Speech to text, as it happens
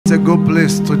good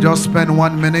place to just spend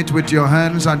 1 minute with your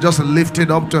hands and just lift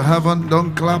it up to heaven.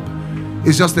 Don't clap.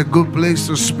 It's just a good place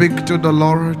to speak to the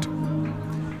Lord.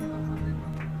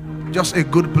 Just a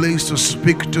good place to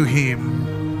speak to Him.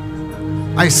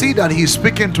 I see that He's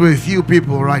speaking to a few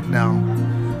people right now.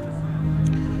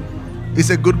 It's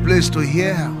a good place to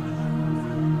hear.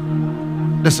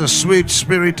 There's a sweet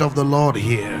spirit of the Lord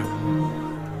here.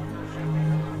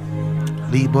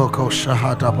 Liboko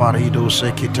shahata parido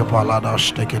sekita palada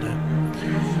stekede.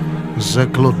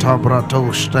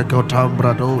 Zeklotabrato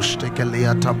stekotambrado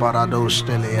stekelia tabarado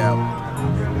stelia.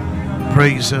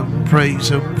 Praise Him, praise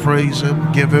Him, praise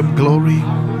Him. Give Him glory,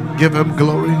 give Him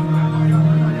glory.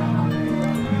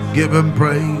 Give Him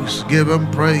praise, give Him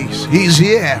praise. He's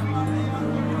here.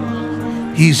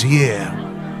 He's here.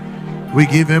 We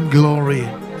give Him glory.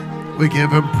 We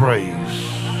give Him praise.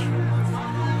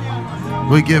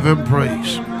 We give Him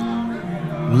praise.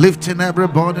 Lifting every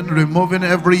burden, removing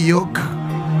every yoke.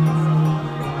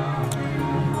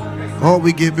 Oh,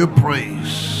 we give You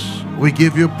praise. We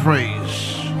give You praise.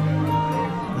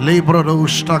 Libro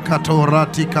staccato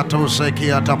rati cato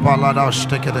sekiata palada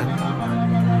stekede.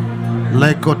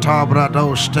 Lekotabra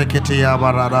do steketi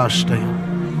abaradaste.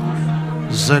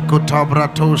 Zekutabra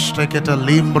stekete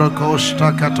limbro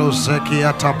costa cato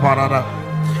sekiata parada.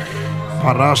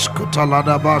 Parascuta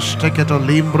ladaba stekete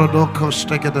limbro do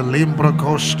costekete limbro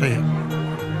coste.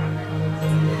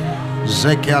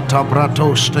 Zekiata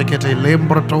brato stekete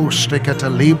limbro to stekete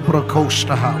limbro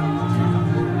costa.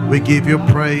 We give You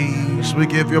praise, we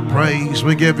give You praise,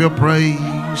 we give You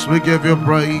praise, we give You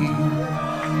praise.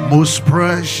 Most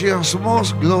precious,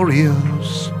 most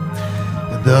glorious,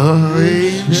 the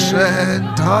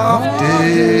ancient of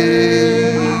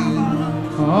days,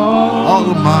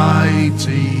 almighty,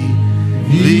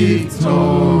 victorious,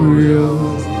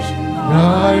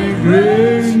 Thy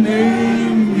great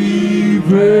name we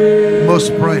praise.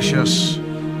 Most precious,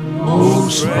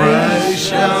 most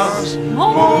precious,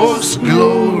 most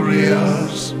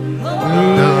glorious,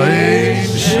 the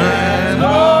ancient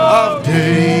of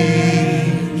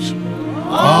days,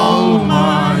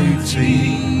 almighty,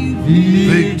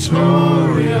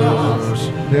 victorious,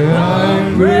 Thy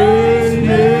great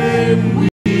name we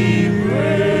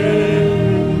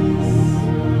praise.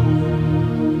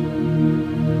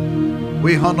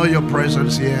 We honor Your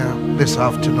presence here this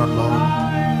afternoon, Lord.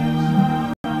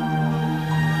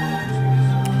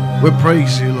 We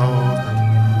praise You, Lord.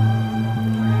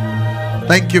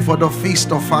 Thank You for the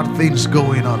feast of fat things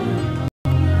going on.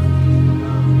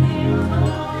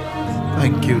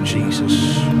 Thank You,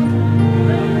 Jesus.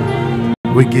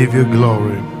 We give You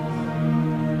glory.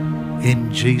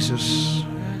 In Jesus'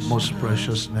 most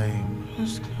precious name,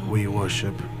 we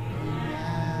worship.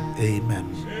 Amen.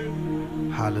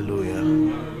 Hallelujah.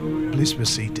 Please be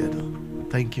seated.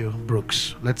 Thank you,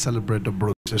 Brooks. Let's celebrate the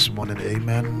Brooks this morning.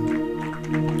 Amen.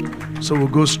 So we'll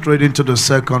go straight into the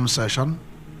second session,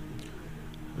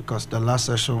 because the last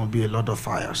session will be a lot of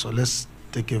fire. So let's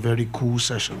take a very cool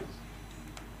session.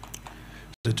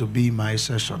 So to be my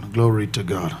session. Glory to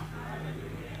God.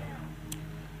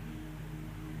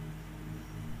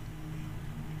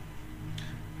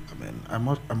 I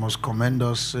must commend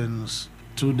us since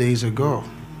 2 days ago.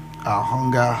 Our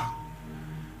hunger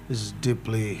is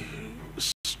deeply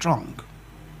strong.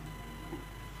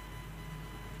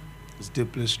 It's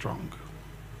deeply strong.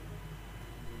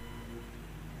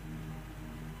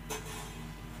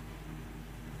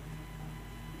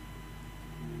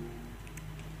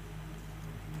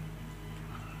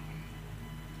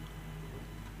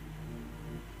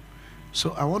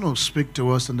 So I want to speak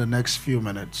to us in the next few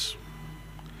minutes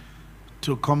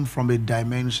to come from a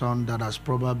dimension that has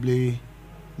probably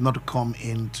not come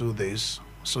into this,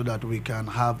 so that we can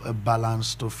have a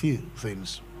balance to feel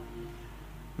things.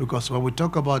 Because when we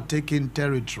talk about taking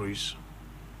territories,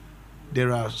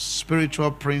 there are spiritual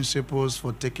principles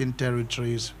for taking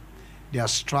territories. There are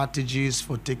strategies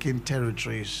for taking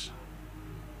territories.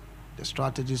 The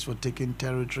strategies for taking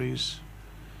territories.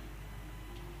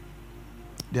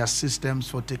 There are systems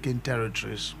for taking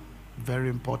territories. Very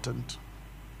important.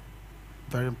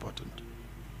 Very important.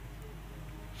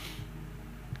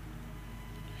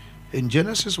 In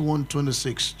Genesis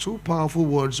 1:26, two powerful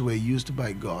words were used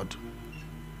by God.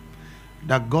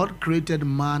 That God created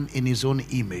man in His own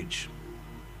image.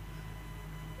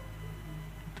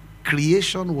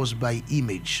 Creation was by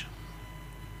image.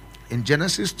 In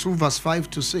Genesis 2 verse 5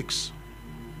 to 6,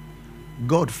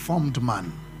 God formed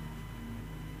man.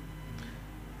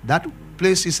 That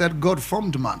place He said God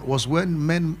formed man was when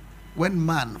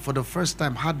man for the first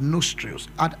time had nostrils,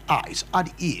 had eyes,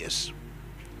 had ears.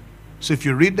 So if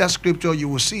you read that scripture, you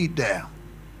will see it there,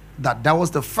 that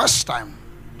was the first time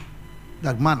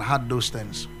that man had those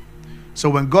things. So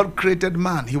when God created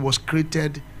man, he was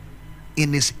created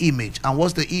in his image. And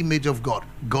what's the image of God?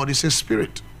 God is a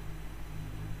spirit.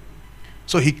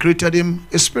 So he created him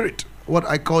a spirit, what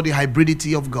I call the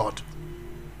hybridity of God.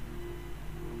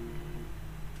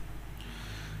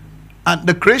 And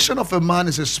the creation of a man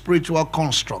is a spiritual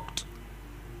construct.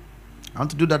 I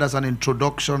want to do that as an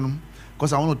introduction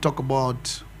because I want to talk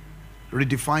about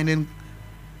redefining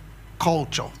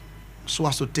culture so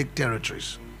as to take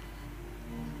territories.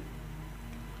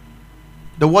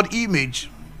 The word image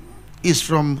is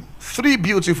from three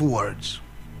beautiful words.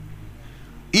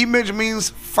 Image means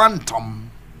phantom.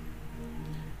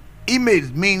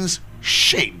 Image means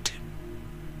shade.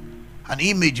 And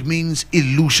image means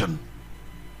illusion.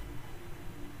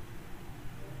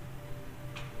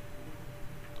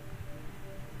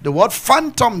 The word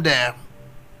phantom there,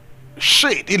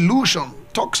 shade, illusion,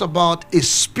 talks about a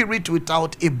spirit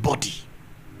without a body.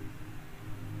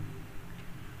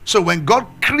 So when God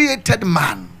created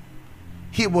man,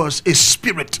 he was a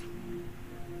spirit.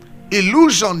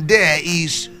 Illusion there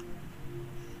is,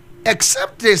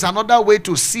 except there's another way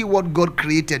to see what God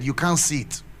created, you can't see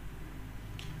it.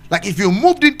 Like if you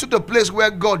moved into the place where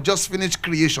God just finished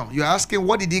creation, you're asking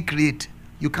what did he create?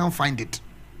 You can't find it.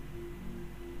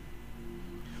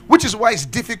 Which is why it's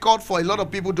difficult for a lot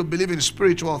of people to believe in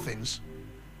spiritual things.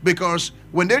 Because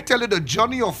when they tell you the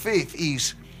journey of faith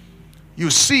is, you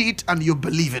see it and you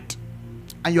believe it.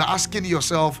 And you're asking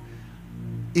yourself,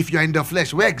 if you're in the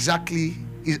flesh, where exactly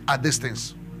are these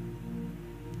things?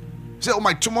 You say, oh,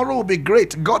 my tomorrow will be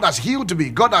great. God has healed me.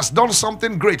 God has done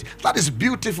something great. That is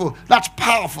beautiful. That's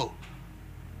powerful.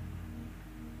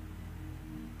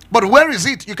 But where is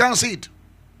it? You can't see it.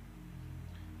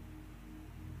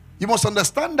 You must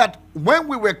understand that when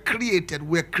we were created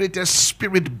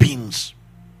spirit beings.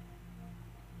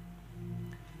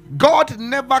 God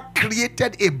never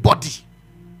created a body.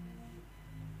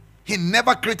 He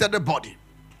never created a body.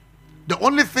 The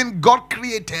only thing God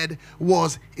created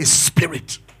was a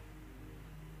spirit.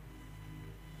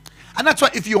 And that's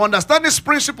why if you understand this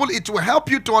principle, it will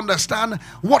help you to understand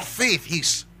what faith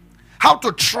is. How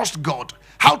to trust God.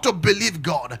 How to believe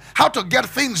God. How to get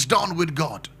things done with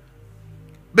God.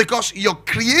 Because your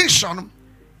creation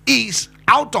is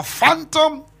out of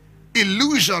phantom,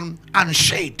 illusion, and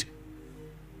shade.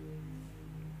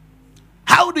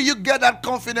 How do you get that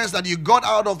confidence that you got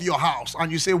out of your house and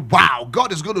you say, wow,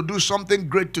 God is going to do something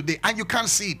great today, and you can't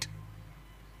see it?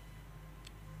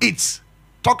 It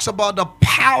talks about the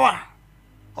power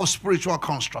of spiritual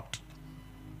construct.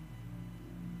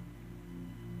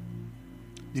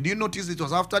 Did you notice it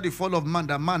was after the fall of man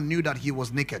that man knew that he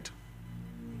was naked?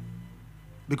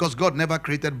 Because God never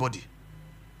created body.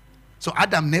 So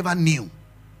Adam never knew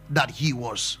that he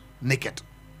was naked.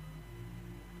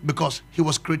 Because he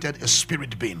was created a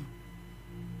spirit being.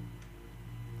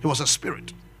 He was a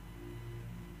spirit.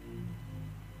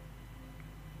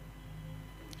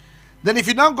 Then if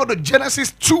you now go to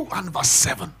Genesis 2 and verse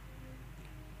 7.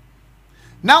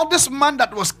 Now this man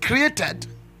that was created,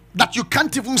 that you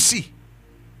can't even see.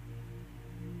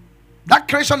 That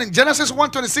creation in Genesis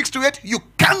 1:26-8, you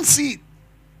can't see it.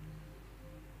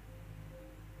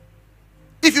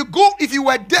 If you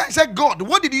were there and said, God,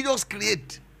 what did you just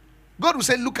create? God will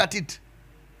say, look at it.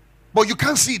 But you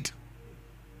can't see it.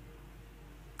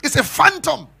 It's a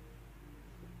phantom.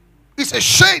 It's a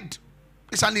shade.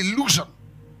 It's an illusion.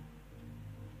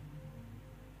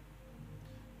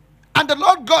 And the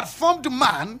Lord God formed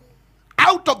man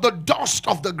out of the dust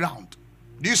of the ground.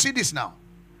 Do you see this now?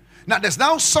 Now there's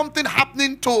now something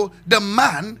happening to the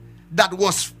man that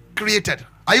was created.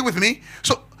 Are you with me?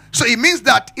 So it means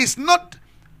that it's not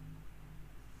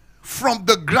from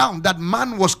the ground that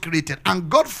man was created, and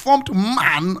God formed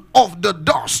man of the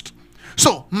dust.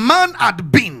 So man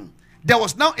had been. There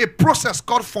was now a process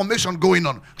called formation going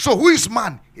on. So who is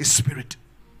man? A spirit.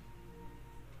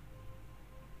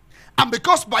 And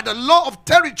because by the law of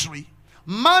territory,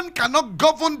 man cannot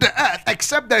govern the earth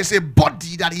except there is a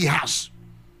body that he has.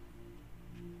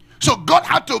 So God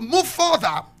had to move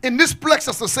further in this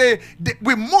plexus to say that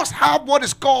we must have what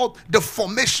is called the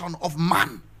formation of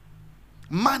man.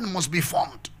 Man must be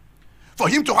formed for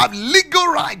him to have legal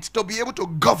rights to be able to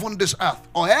govern this earth,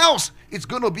 or else it's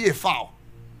going to be a foul.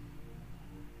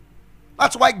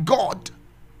 That's why God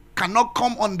cannot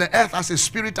come on the earth as a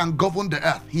spirit and govern the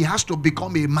earth. He has to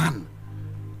become a man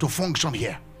to function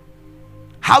here.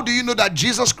 How do you know that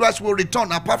Jesus Christ will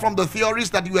return, apart from the theories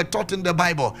that you were taught in the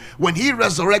Bible? When he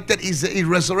resurrected, he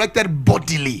resurrected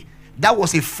bodily. That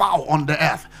was a foul on the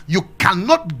earth. you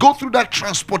cannot go through that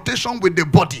transportation with the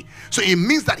body. So it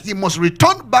means that he must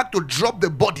return back to drop the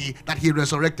body that he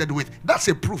resurrected with. That's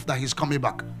a proof that he's coming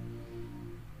back.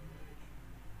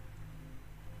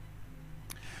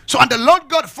 So, and the Lord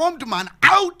God formed man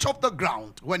out of the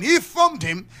ground. When he formed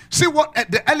him, see what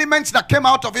the elements that came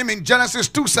out of him in Genesis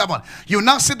 2:7. You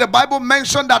now see the Bible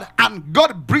mention that, and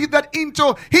God breathed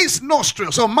into his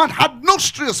nostrils. So man had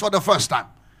nostrils for the first time.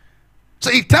 So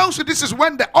it tells you this is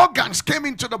when the organs came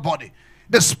into the body.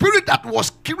 The spirit that was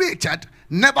created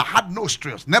never had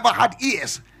nostrils, never had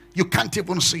ears. You can't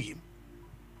even see him.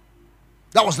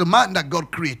 That was the man that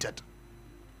God created.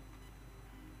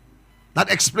 That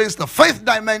explains the fifth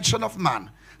dimension of man.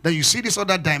 Then you see this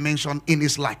other dimension in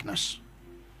his likeness.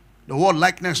 The word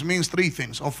likeness means three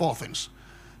things or four things.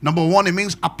 Number one, it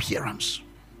means appearance.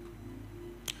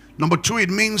 Number two, it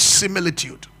means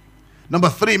similitude. Number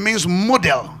three, it means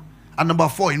model. And number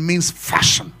four, it means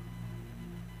fashion.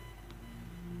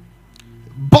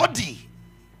 Body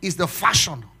is the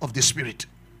fashion of the spirit.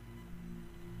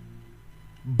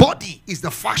 Body is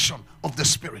the fashion of the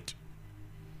spirit.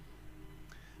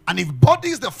 And if body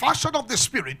is the fashion of the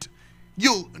spirit,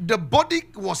 the body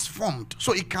was formed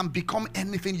so it can become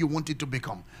anything you want it to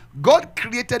become. God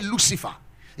created Lucifer.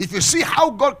 If you see how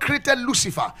God created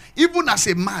Lucifer, even as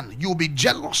a man, you'll be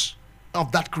jealous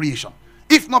of that creation.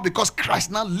 If not because Christ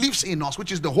now lives in us,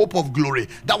 which is the hope of glory.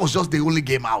 That was just the only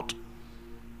game out.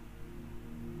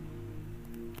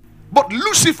 But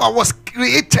Lucifer was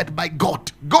created by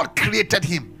God. God created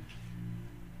him.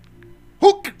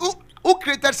 Who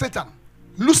created Satan?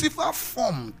 Lucifer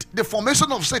formed the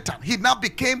formation of Satan. He now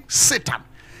became Satan.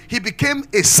 He became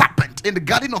a serpent in the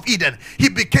Garden of Eden. He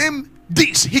became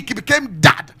this. He became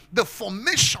that. The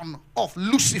formation of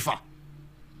Lucifer.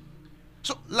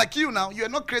 So, like you now, you are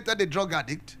not created a drug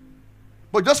addict,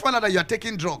 but just find out that you are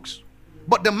taking drugs.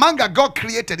 But the man that God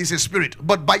created is a spirit.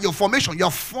 But by your formation, you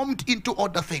are formed into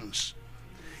other things.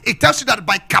 It tells you that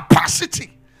by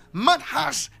capacity, man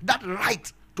has that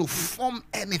right to form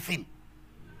anything.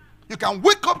 You can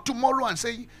wake up tomorrow and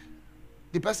say,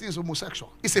 the person is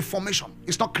homosexual. It's a formation.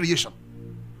 It's not creation.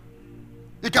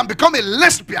 You can become a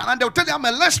lesbian and they'll tell you, I'm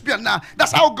a lesbian now.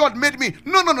 That's how God made me.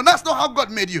 No, that's not how God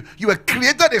made you. You were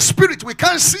created a spirit. We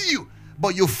can't see you.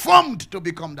 But you formed to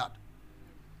become that.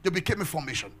 You became a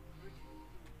formation.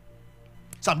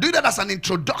 So I'm doing that as an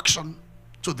introduction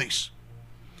to this.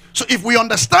 So if we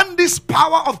understand this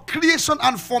power of creation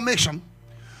and formation,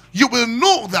 you will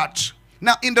know that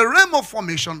now in the realm of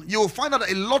formation, you will find out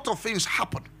that a lot of things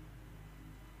happen.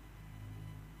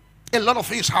 A lot of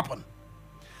things happen.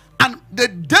 And the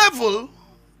devil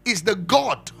is the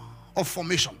God of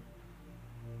formation.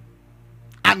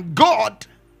 And God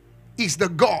is the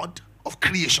God of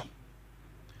creation.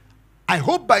 I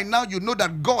hope by now you know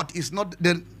that God is not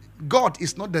the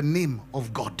name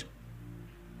of God.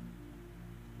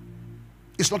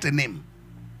 It's not a name.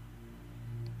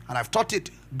 And I've taught it,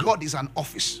 God is an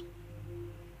office.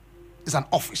 It's an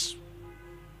office.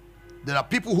 There are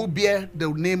people who bear the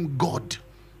name God.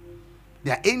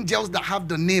 There are angels that have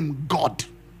the name God.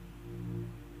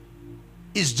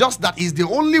 It's just that he's the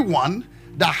only one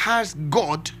that has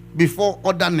God before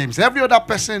other names. Every other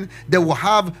person, they will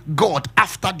have God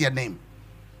after their name.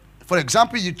 For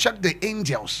example, you check the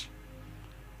angels.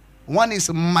 One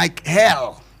is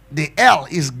Michael. The L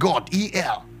is God,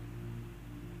 E-L.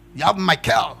 You have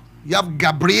Michael. You have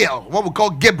Gabriel, what we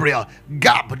call Gabriel.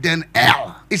 Gab, then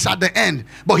L. It's at the end.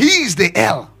 But he is the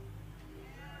L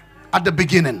at the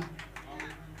beginning.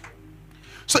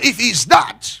 So if he's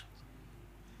that,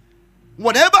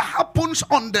 whatever happens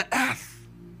on the earth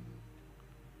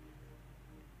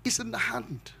is in the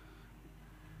hand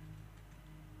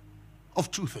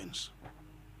of two things.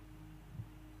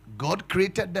 God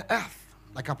created the earth,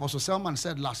 like Apostle Selman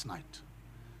said last night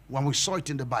when we saw it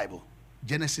in the Bible,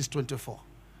 Genesis 24.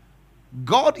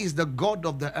 God is the God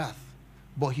of the earth,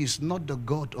 but he's not the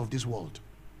God of this world.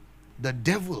 The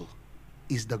devil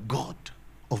is the God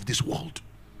of this world.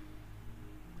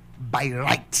 By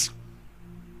right.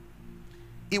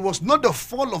 It was not the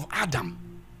fall of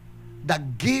Adam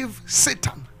that gave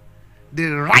Satan the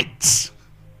right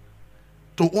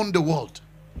to own the world.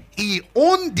 He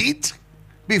owned it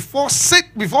before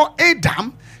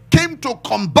Adam came to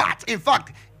combat. In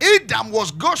fact, Adam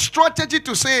was God's strategy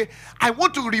to say, I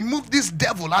want to remove this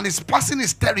devil and he's passing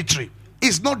his territory.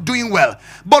 He's not doing well.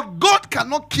 But God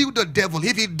cannot kill the devil.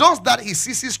 If he does that, he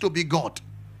ceases to be God.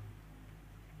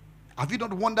 Have you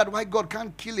not wondered why God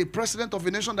can't kill a president of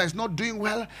a nation that is not doing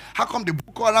well? How come the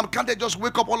Boko Haram, can't they just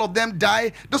wake up, all of them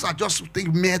die? Those are just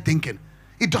mere thinking.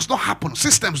 It does not happen.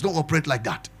 Systems don't operate like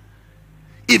that.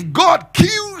 If God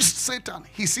kills Satan,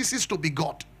 he ceases to be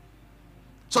God.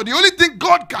 So the only thing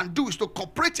God can do is to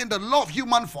cooperate in the law of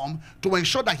human form to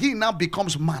ensure that he now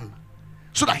becomes man,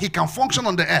 so that he can function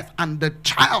on the earth. And the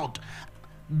child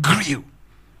grew.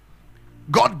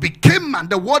 God became man,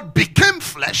 the word became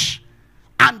flesh,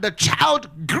 and the child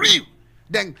grew.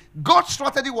 Then God's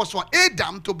strategy was for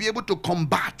Adam to be able to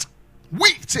combat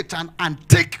with Satan and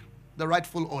take the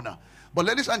rightful owner. But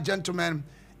ladies and gentlemen,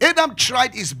 Adam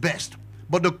tried his best,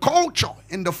 but the culture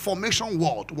in the formation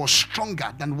world was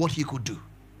stronger than what he could do.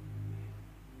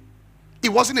 It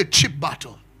wasn't a cheap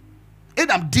battle.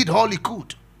 Adam did all he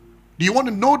could. Do you want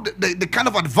to know the kind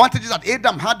of advantages that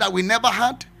Adam had that we never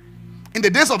had? In the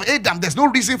days of Adam, there's no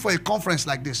reason for a conference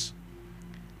like this.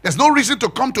 There's no reason to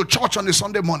come to church on a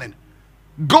Sunday morning.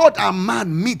 God and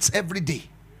man meets every day.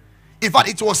 In fact,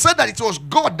 it was said that it was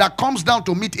God that comes down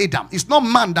to meet Adam. It's not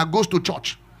man that goes to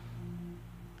church.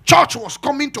 Church was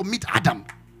coming to meet Adam.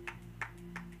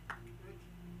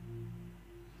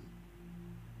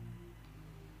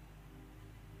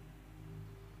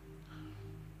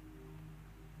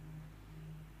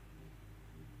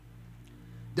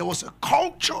 There was a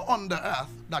culture on the earth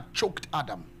that choked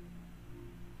Adam.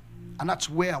 And that's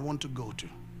where I want to go to.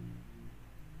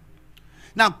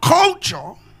 Now,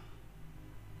 culture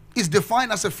is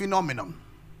defined as a phenomenon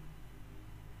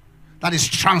that is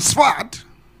transferred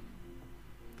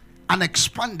and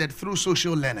expanded through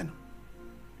social learning.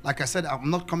 Like I said, I'm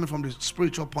not coming from the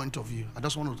spiritual point of view. I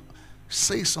just want to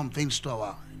say some things to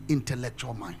our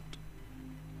intellectual mind.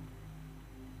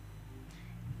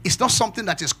 It's not something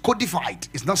that is codified.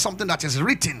 It's not something that is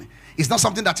written. It's not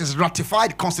something that is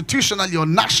ratified constitutionally or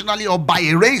nationally or by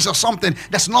a race or something.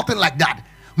 There's nothing like that.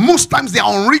 Most times they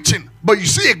are unwritten. But you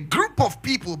see a group of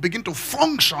people begin to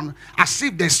function as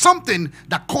if there's something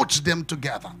that codes them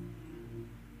together.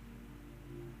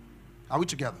 Are we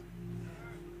together?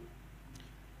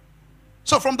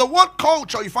 So from the word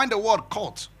culture, you find the word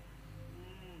cult.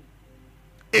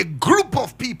 A group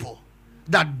of people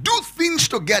that do things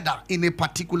together in a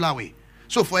particular way.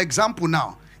 So for example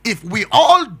now, if we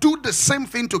all do the same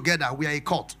thing together, we are a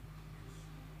cult.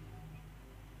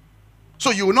 So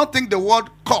you will not think the word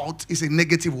cult is a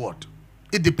negative word.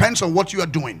 It depends on what you are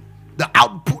doing, the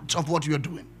output of what you are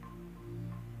doing.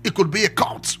 It could be a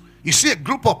cult. You see a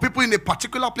group of people in a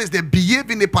particular place, they behave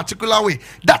in a particular way.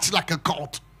 That's like a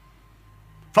cult.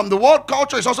 From the word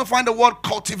culture, you also find the word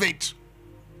cultivate,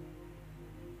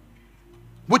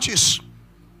 which is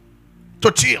to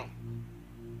till,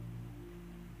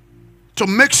 to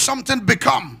make something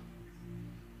become.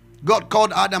 God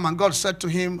called Adam and God said to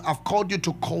him, I've called you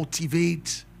to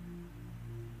cultivate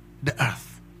the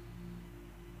earth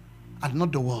and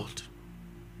not the world.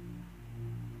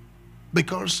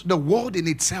 Because the world in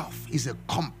itself is a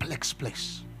complex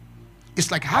place. It's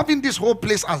like having this whole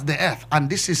place as the earth, and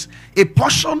this is a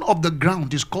portion of the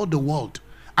ground is called the world.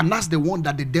 And that's the one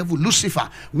that the devil, Lucifer,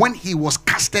 when he was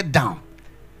casted down.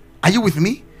 Are you with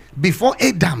me? Before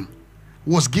Adam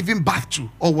was given birth to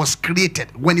or was created,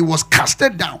 when he was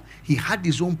casted down, he had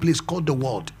his own place called the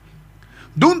world.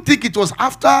 Don't think it was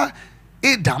after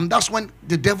Adam that's when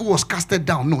the devil was casted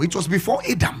down. No, it was before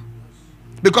Adam.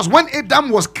 Because when Adam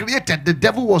was created, the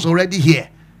devil was already here.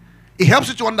 It helps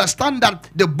you to understand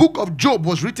that the book of Job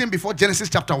was written before Genesis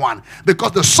chapter 1.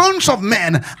 Because the sons of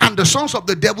men and the sons of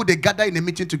the devil, they gather in a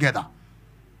meeting together.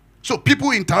 So people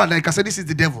interact, like I said, this is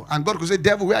the devil. And God could say,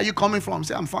 devil, where are you coming from?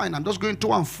 Say, I'm fine. I'm just going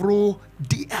to and fro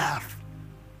the earth.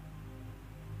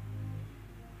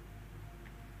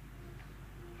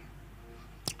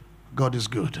 God is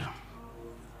good.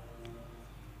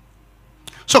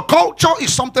 So culture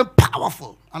is something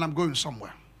powerful. And I'm going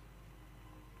somewhere.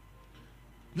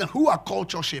 Now, who are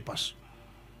culture shapers?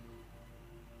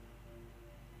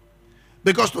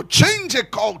 Because to change a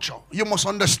culture, you must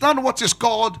understand what is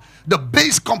called the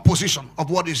base composition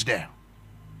of what is there.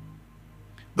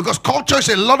 Because culture is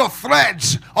a lot of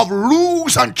threads of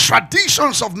rules and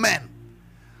traditions of men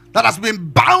that has been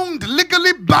bound,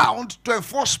 legally bound, to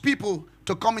enforce people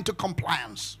to come into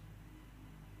compliance.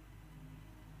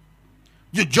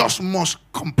 You just must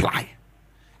comply.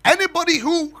 Anybody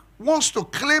who wants to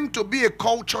claim to be a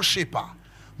culture shaper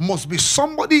must be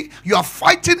somebody, you are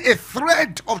fighting a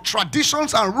thread of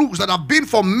traditions and rules that have been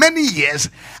for many years,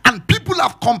 and people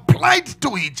have complied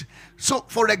to it. So,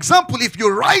 for example, if you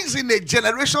rise in a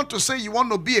generation to say you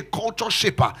want to be a culture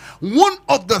shaper, one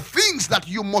of the things that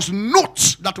you must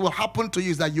note that will happen to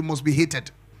you is that you must be hated.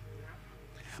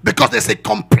 Because there's a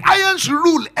compliance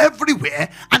rule everywhere,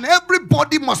 and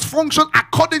everybody must function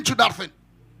according to that thing.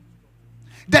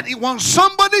 That when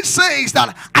somebody says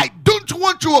that I don't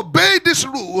want to obey this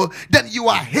rule, then you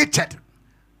are hated.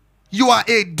 You are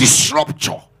a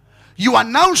disruptor. You are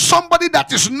now somebody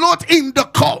that is not in the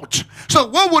cult. So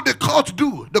what will the cult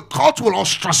do? The cult will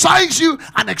ostracize you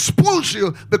and expose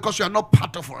you because you are not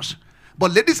part of us. But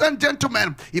ladies and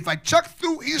gentlemen, if I check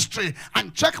through history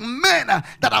and check men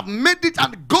that have made it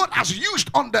and God has used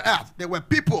on the earth, there were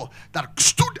people that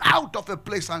stood out of a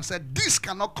place and said, this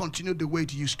cannot continue the way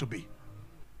it used to be.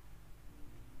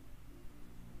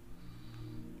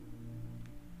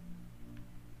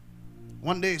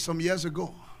 One day, some years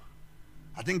ago,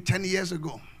 I think 10 years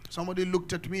ago, somebody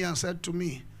looked at me and said to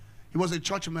me, he was a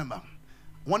church member.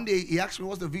 One day, he asked me,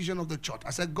 what's the vision of the church?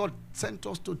 I said, God sent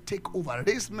us to take over,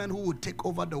 raise men who would take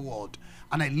over the world.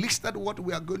 And I listed what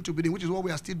we are going to be doing, which is what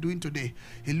we are still doing today.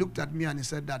 He looked at me and he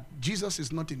said that Jesus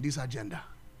is not in this agenda.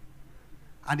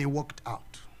 And he walked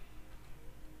out.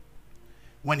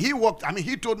 When he walked, I mean,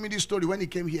 he told me this story when he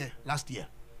came here last year.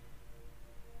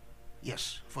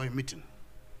 Yes, for a meeting.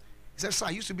 He said, sir, I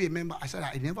used to be a member. I said,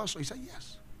 I never saw. He said,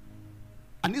 yes.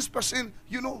 And this person,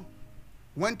 you know,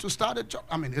 went to start a church.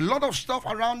 I mean, a lot of stuff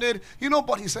around it, you know,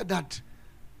 but he said that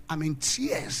I'm in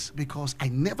tears because I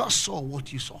never saw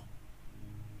what you saw.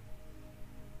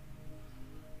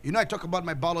 You know, I talk about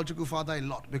my biological father a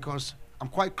lot because I'm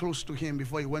quite close to him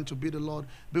before he went to be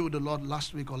with the Lord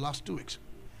last week or last 2 weeks.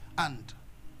 And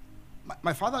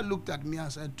my father looked at me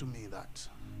and said to me that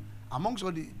amongst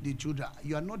all the children,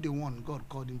 you are not the one God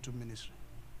called into ministry.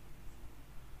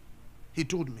 He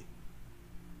told me.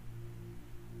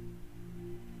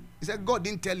 He said, God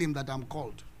didn't tell him that I'm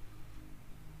called.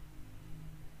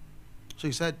 So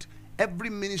he said, every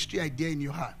ministry idea in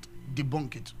your heart,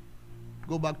 debunk it.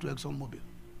 Go back to ExxonMobil.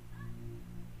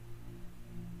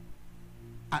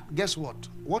 And guess what?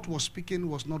 What was speaking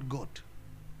was not God.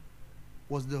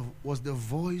 Was the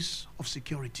voice of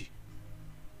security.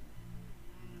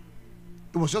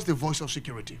 It was just the voice of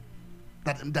security.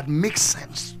 That makes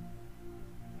sense.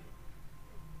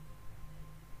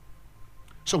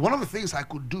 So one of the things I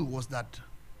could do was that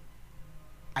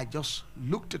I just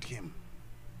looked at him.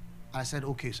 I said,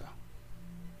 okay, sir.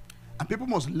 And people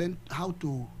must learn how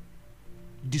to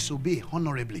disobey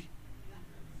honorably.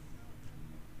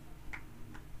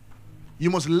 You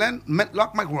must learn,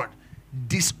 like my word,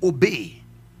 disobey,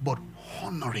 but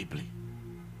honorably.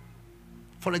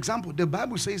 For example, the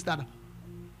Bible says that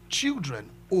children,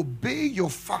 obey your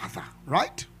father,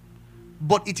 right?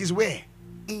 But it is where?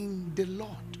 In the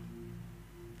Lord.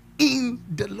 In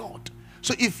the Lord.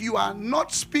 So if you are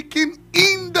not speaking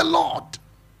in the Lord,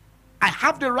 I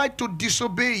have the right to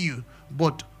disobey you,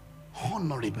 but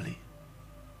honorably.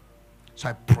 So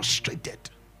I prostrated.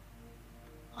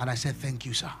 And I said, thank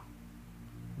you, sir.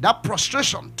 That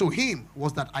prostration to him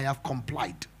was that I have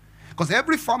complied. Because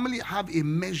every family have a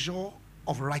measure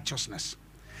of righteousness.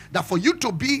 That for you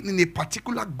to be in a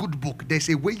particular good book, there's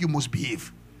a way you must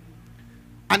behave.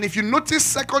 And if you notice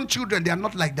second children, they are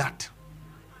not like that.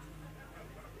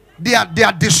 They are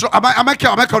disrupt. Am I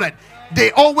correct?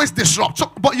 They always disrupt.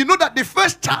 So, but you know that the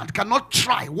first child cannot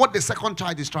try what the second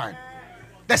child is trying.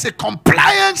 There's a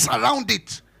compliance around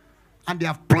it. And they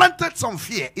have planted some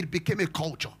fear. It became a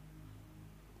culture.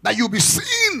 That you'll be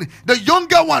seeing the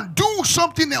younger one do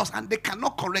something else and they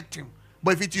cannot correct him.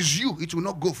 But if it is you, it will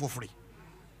not go for free.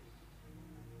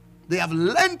 They have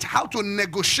learned how to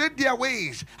negotiate their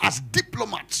ways as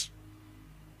diplomats.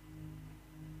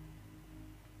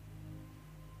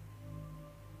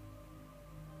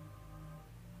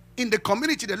 In the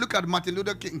community, they look at Martin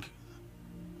Luther King.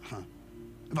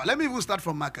 But let me even start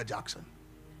from Michael Jackson.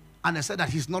 And they said that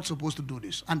he's not supposed to do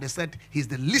this. And they said he's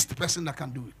the least person that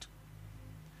can do it.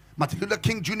 Martin Luther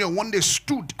King Jr. one day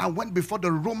stood and went before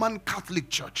the Roman Catholic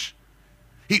Church.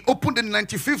 He opened the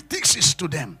 95th thesis to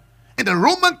them. In the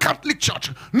Roman Catholic Church,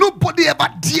 nobody ever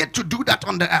dared to do that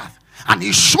on the earth. And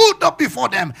he showed up before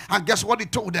them. And guess what he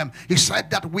told them? He said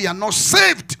that we are not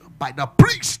saved by the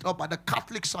priest or by the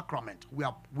Catholic sacrament.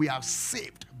 We are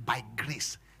saved by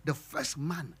grace. The first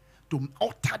man to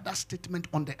utter that statement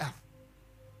on the earth.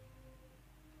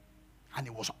 And he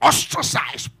was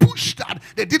ostracized, pushed out.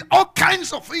 They did all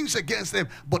kinds of things against him.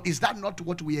 But is that not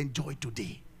what we enjoy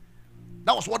today?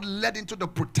 That was what led into the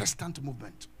Protestant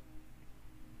movement.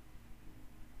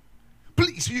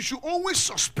 Please, you should always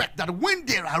suspect that when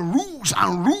there are rules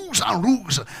and rules and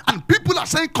rules, and people are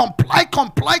saying comply,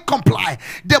 comply, comply,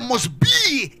 there must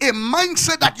be a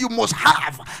mindset that you must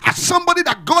have as somebody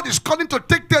that God is calling to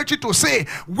take territory to say,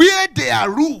 where there are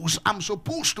rules, I'm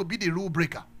supposed to be the rule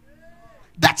breaker.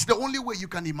 That's the only way you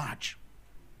can emerge.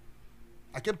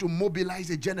 I came to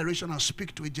mobilize a generation and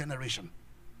speak to a generation.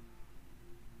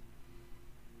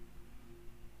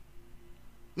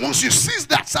 Once you see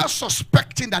that, start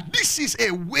suspecting that this is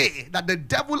a way that the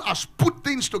devil has put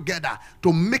things together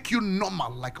to make you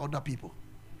normal like other people.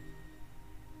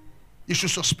 You should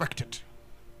suspect it.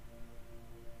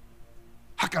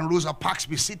 How can Rosa Parks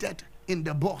be seated in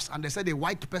the bus and they said a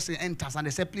white person enters and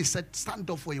they said, please stand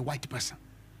up for a white person?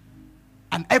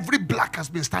 And every black has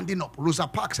been standing up. Rosa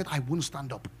Parks said, I won't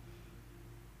stand up.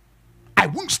 I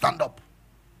won't stand up.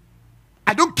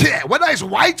 I don't care whether it's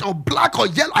white or black or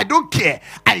yellow. I don't care.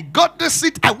 I got the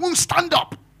seat. I won't stand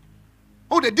up.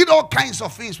 Oh, they did all kinds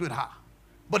of things with her.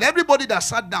 But everybody that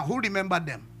sat down, who remembered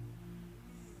them?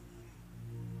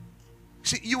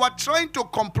 See, you are trying to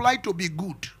comply to be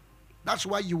good. That's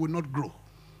why you will not grow.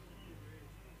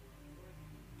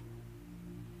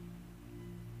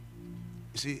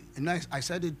 You see, and I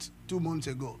said it 2 months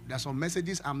ago. There are some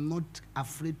messages I'm not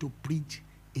afraid to preach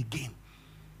again.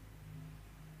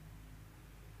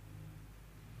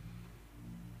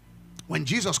 When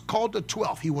Jesus called the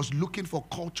 12, he was looking for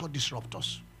culture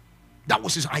disruptors. That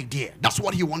was his idea. That's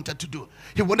what he wanted to do.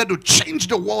 He wanted to change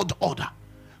the world order.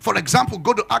 For example,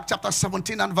 go to Acts chapter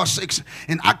 17 and verse 6.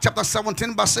 In Acts chapter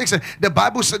 17 verse 6, the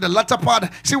Bible said, the latter part,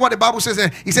 see what the Bible says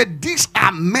there? He said, these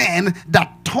are men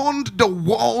that turned the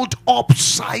world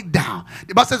upside down.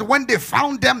 The Bible says, when they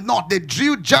found them not, they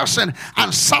drew Jason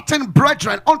and certain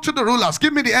brethren unto the rulers.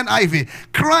 Give me the NIV.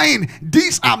 Crying,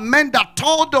 these are men that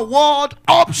turned the world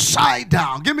upside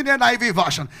down. Give me the NIV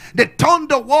version. They turned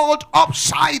the world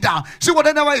upside down. See what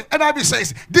NIV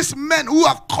says? These men who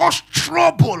have caused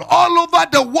trouble all over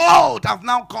the world have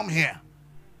now come here.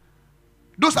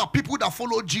 Those are people that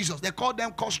follow Jesus. They call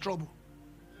them cause trouble.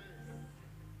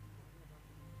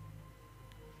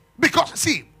 Because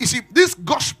see, you see, this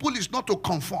gospel is not to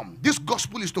conform. This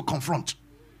gospel is to confront.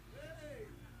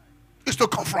 It's to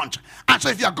confront. And so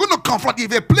if you are going to confront,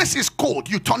 if a place is cold,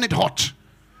 you turn it hot.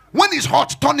 When it's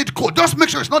hot, turn it cold. Just make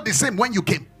sure it's not the same when you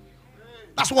came.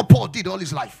 That's what Paul did all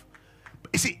his life.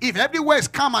 You see, if everywhere is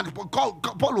calm and Paul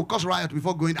will cause riot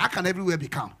before going, how can everywhere be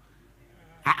calm?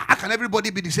 How can everybody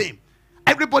be the same?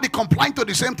 Everybody complying to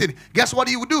the same thing. Guess what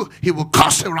he will do? He will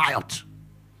cause a riot.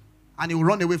 And he will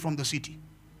run away from the city.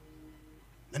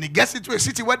 Then he gets into a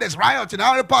city where there's riot in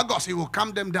Areopagus. He will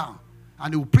calm them down.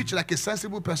 And he will preach like a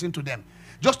sensible person to them.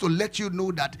 Just to let you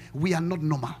know that we are not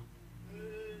normal.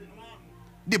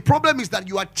 The problem is that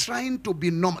you are trying to be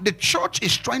normal. The church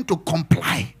is trying to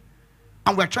comply.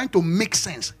 And we are trying to make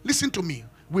sense. Listen to me.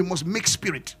 We must make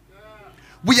spirit.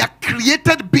 We are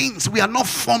created beings. We are not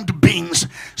formed beings.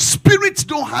 Spirits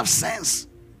don't have sense.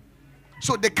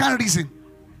 So they can't reason.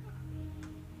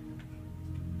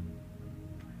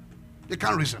 They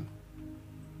can't reason.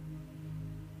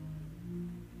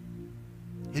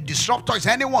 A disruptor is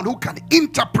anyone who can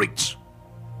interpret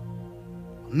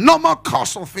normal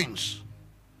course of things,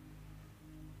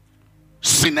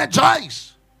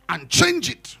 synergize and change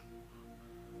it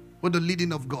with the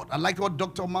leading of God. I like what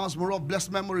Dr. Miles Moreau of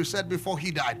blessed memory said before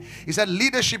he died. He said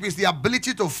leadership is the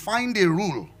ability to find a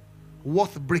rule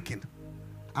worth breaking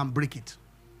and break it.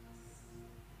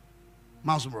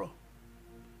 Miles Moreau.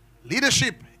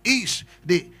 Leadership is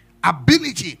the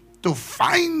ability to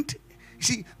find.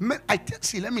 See,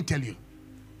 let me tell you.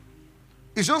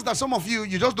 It's just that some of you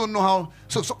just don't know how.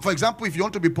 So, for example, if you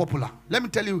want to be popular, let me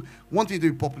tell you one thing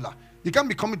to be popular. You can't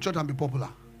be coming to church and be popular.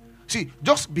 See,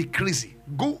 just be crazy.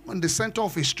 Go in the center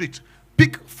of a street.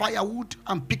 Pick firewood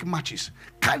and pick matches.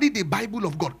 Carry the Bible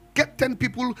of God. Get 10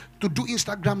 people to do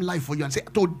Instagram live for you and say,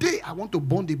 today I want to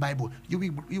burn the Bible. You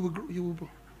will.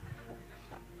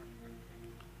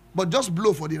 But just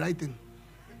blow for the right thing.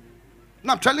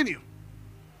 Now I'm telling you.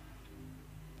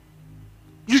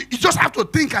 You just have to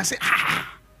think and say, how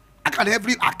can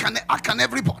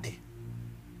everybody?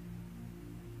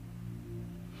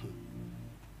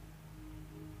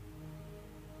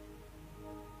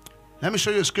 Let me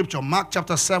show you a scripture. Mark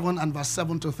chapter 7 and verse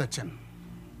 7 to 13.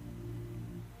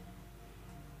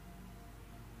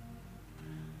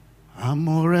 I'm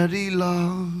already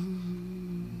loved.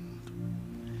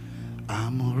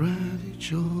 I'm already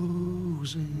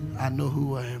chosen. I know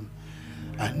who I am.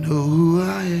 I know who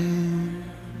I am.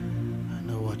 I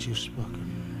know what you've spoken.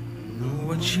 I know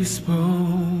what you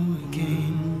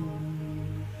spoken.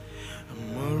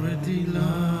 I'm already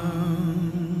loved.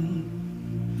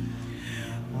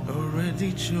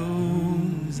 Already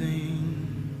chosen.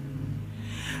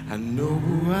 I know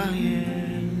who I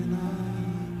am.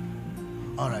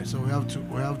 All right, so we have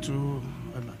to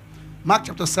Mark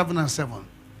chapter 7 and 7.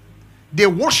 They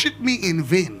worship me in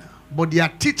vain, but their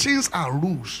teachings are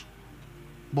rules,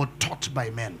 but taught by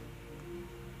men.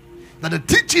 Now the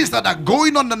teachings that are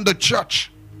going on in the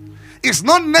church It's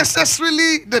not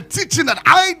necessarily the teaching that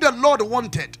I, the Lord,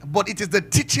 wanted, but it is the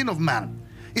teaching of man.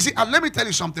 You see, and let me tell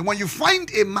you something. When you find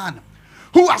a man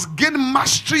who has gained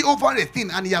mastery over a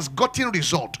thing and he has gotten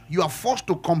result, you are forced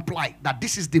to comply that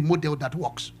this is the model that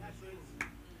works.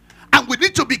 And we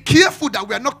need to be careful that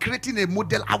we are not creating a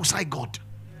model outside God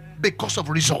because of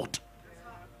result.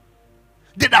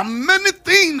 There are many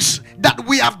things that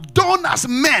we have done as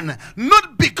men,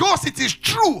 not because it is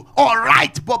true or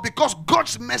right, but because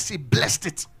God's mercy blessed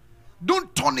it.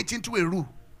 Don't turn it into a rule.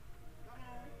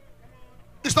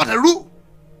 It's not a rule.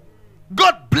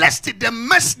 God blessed it. The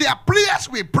mercy, their prayers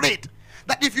we prayed.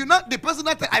 That if you not the person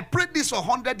that I prayed this for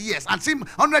 100 years and see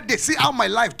 100 days, see how my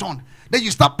life turned. Then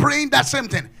you start praying that same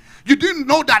thing. You didn't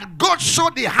know that God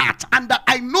saw the heart, and that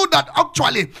I know that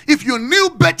actually if you knew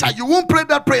better you won't pray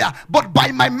that prayer, but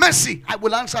by my mercy I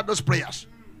will answer those prayers.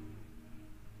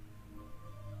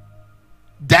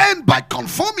 Then by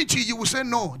conformity you will say,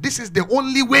 no, this is the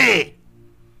only way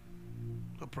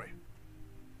to pray.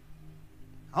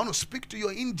 I want to speak to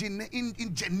your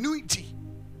ingenuity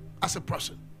as a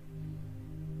person.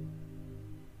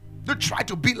 Don't try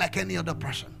to be like any other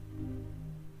person.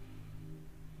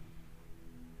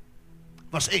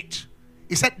 Verse 8.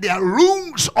 He said, there are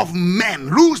rules of men,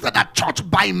 rules that are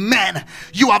taught by men.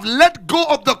 You have let go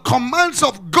of the commands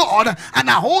of God and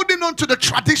are holding on to the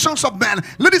traditions of men.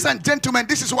 Ladies and gentlemen,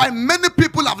 this is why many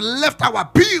people have left our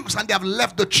pews and they have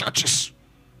left the churches.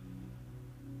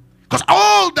 Because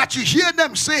all that you hear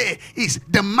them say is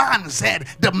the man said,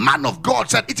 the man of God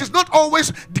said. It is not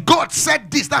always God said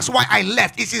this, that's why I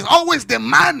left. It is always the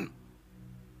man.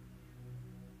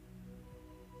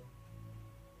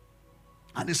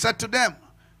 And he said to them,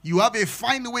 you have a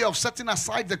fine way of setting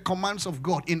aside the commands of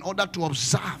God in order to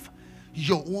observe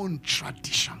your own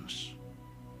traditions.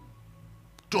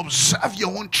 To observe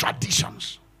your own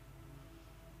traditions.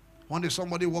 One day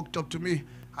somebody walked up to me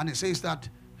and he says that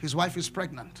his wife is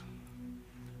pregnant.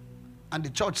 And the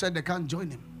church said they can't join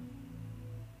him.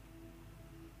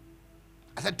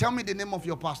 I said, tell me the name of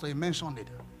your pastor. He mentioned it.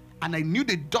 And I knew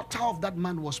the daughter of that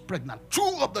man was pregnant.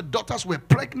 2 of the daughters were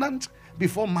pregnant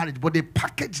before marriage, but they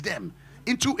packaged them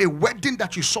into a wedding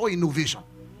that you saw in Vision.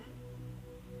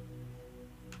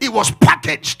 It was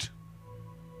packaged.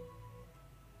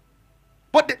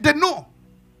 But they know.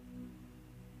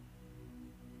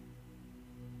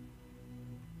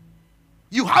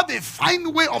 You have a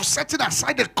fine way of setting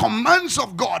aside the commands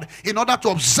of God in order to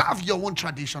observe your own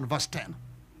tradition. Verse 10.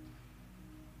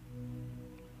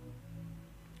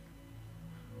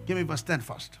 Give me verse 10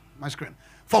 first. My screen.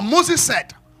 For Moses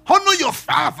said, honor your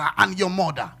father and your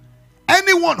mother.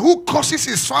 Anyone who curses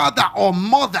his father or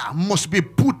mother must be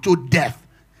put to death.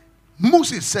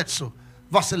 Moses said so.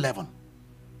 Verse 11.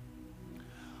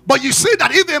 But you see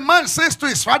that if a man says to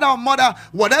his father or mother,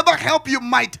 whatever help you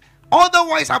might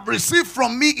otherwise have received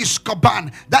from me is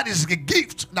korban, that is a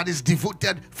gift that is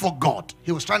devoted for God.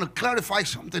 He was trying to clarify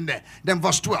something there. Then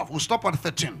verse 12. We'll stop at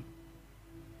 13.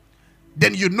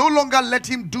 Then you no longer let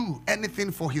him do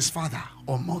anything for his father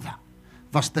or mother.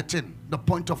 Verse 13, the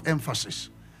point of emphasis.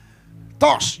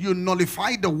 Thus you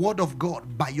nullify the word of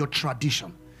God by your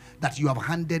tradition that you have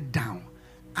handed down,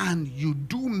 and you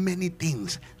do many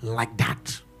things like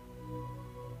that.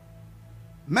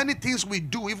 Many things we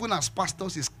do, even as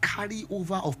pastors, is carry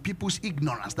over of people's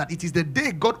ignorance. That it is the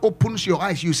day God opens your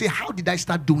eyes, you say, how did I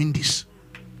start doing this?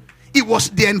 It was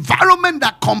the environment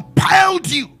that compelled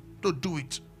you to do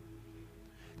it.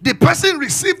 The person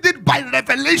received it by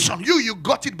revelation. You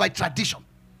got it by tradition.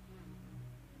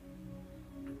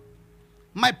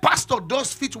 My pastor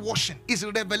does feet washing. It's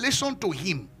a revelation to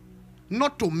him,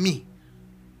 not to me.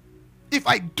 If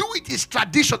I do it, it's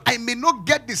tradition. I may not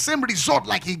get the same result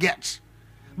like he gets.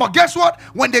 But guess what?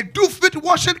 When they do feet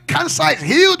washing, cancer is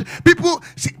healed.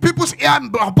 People's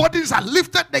bodies are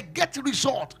lifted. They get the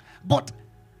result. But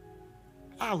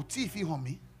I'll see if he on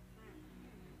me.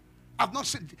 I've not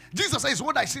seen. Jesus says,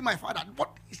 what I see my Father,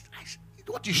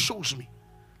 what he shows me.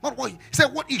 Not what he said,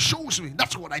 what he shows me,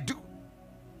 that's what I do.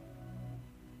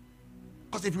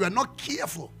 Because if you are not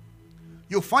careful,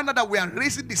 you'll find out that we are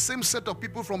raising the same set of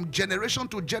people from generation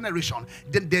to generation.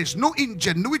 Then there's no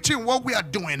ingenuity in what we are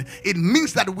doing. It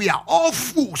means that we are all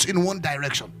fools in one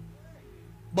direction.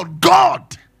 But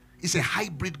God is a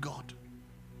hybrid God.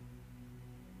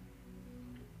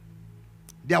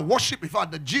 Their worship, in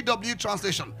fact, the GW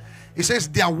translation, it says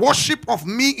their worship of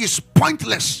me is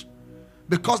pointless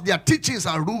because their teachings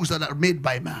are rules that are made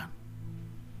by man.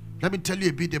 Let me tell you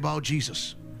a bit about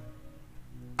Jesus.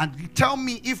 And tell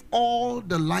me if all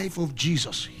the life of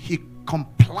Jesus, he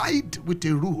complied with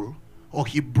a rule or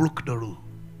he broke the rule.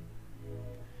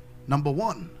 Number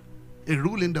one, a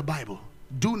rule in the Bible.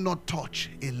 do not touch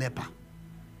a leper.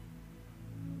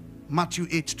 Matthew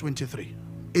 8:23.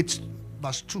 8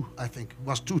 verse 2, I think.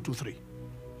 Verse 2 to 3.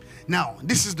 Now,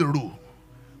 this is the rule.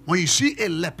 When you see a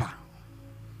leper,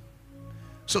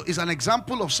 so it's an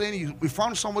example of saying we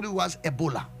found somebody who has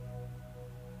Ebola.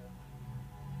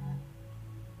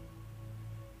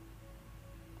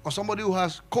 Or somebody who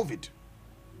has COVID.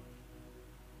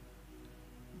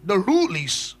 The rule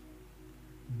is,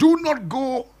 do not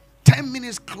go 10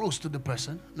 minutes close to the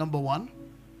person, number one.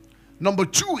 Number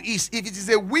two is, if it is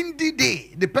a windy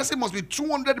day, the person must be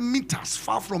 200 meters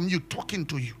far from you talking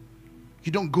to you.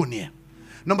 You don't go near.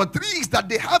 Number three is that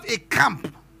they have a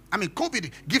camp. I mean,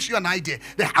 COVID gives you an idea.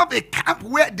 They have a camp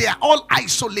where they are all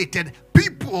isolated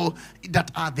people that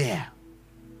are there.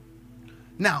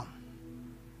 Now,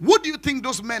 what do you think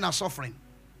those men are suffering?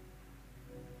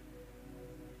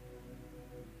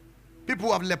 People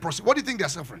who have leprosy. What do you think they are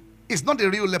suffering? It's not the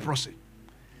real leprosy.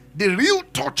 The real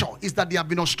torture is that they have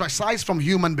been ostracized from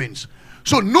human beings.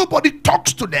 So nobody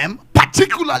talks to them,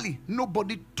 particularly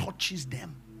nobody touches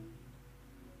them.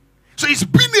 So it's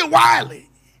been a while.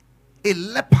 A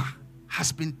leper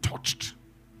has been touched.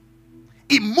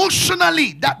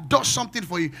 Emotionally, that does something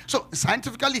for you. So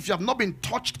scientifically, if you have not been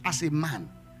touched as a man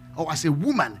or as a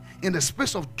woman in the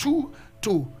space of 2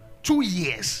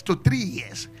 years to 3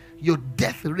 years, your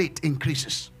death rate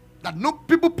increases. That no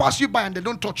people pass you by and they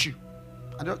don't touch you.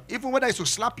 And even whether it's to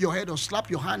slap your head or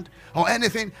slap your hand or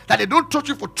anything, that they don't touch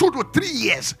you for 2 to 3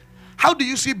 years. How do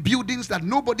you see buildings that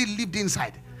nobody lived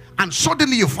inside, and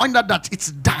suddenly you find out that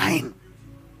it's dying?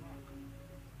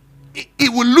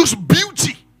 It will lose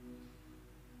beauty.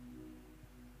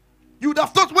 You would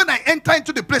have thought when I enter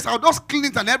into the place, I'll just clean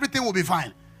it and everything will be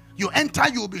fine. You enter,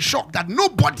 you will be shocked that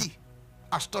nobody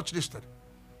has touched this thing.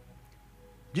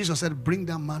 Jesus said, bring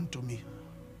that man to me.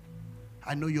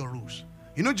 I know your rules.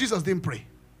 You know, Jesus didn't pray.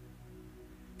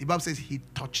 The Bible says he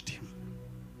touched him,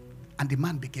 and the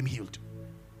man became healed.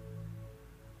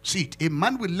 See it. A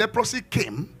man with leprosy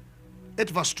came, 8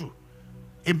 verse 2.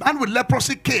 A man with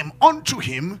leprosy came unto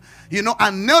him, you know,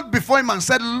 and knelt before him and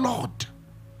said, Lord,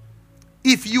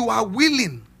 if you are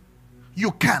willing,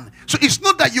 you can. So it's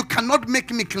not that you cannot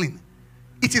make me clean.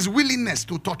 It is willingness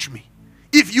to touch me.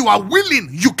 If you are willing,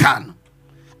 you can.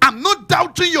 I'm not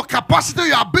doubting your capacity,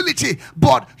 your ability,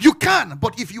 but you can.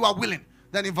 But if you are willing,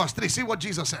 then in verse 3, see what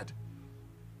Jesus said.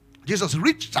 Jesus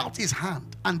reached out his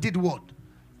hand and did what?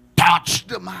 Touch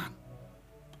the man.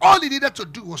 All he needed to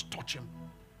do was touch him.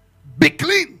 Be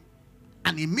clean.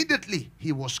 And immediately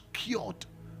he was cured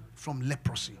from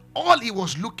leprosy. All he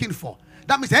was looking for.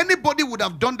 That means anybody would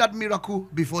have done that miracle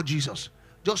before Jesus.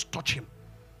 Just touch him.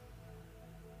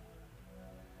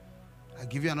 I'll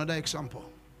give you another example.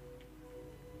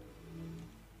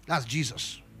 That's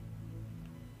Jesus.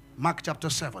 Mark chapter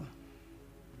 7.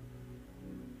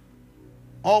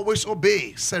 Always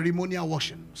obey ceremonial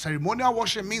washing. Ceremonial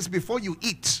washing means before you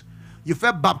eat, you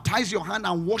first baptize your hand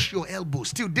and wash your elbows.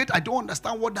 Still date, I don't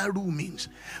understand what that rule means.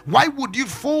 Why would you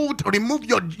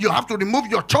you have to remove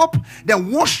your chop,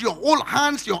 then wash your whole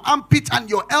hands, your armpit and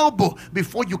your elbow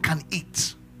before you can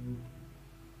eat?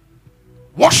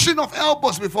 Washing of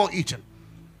elbows before eating.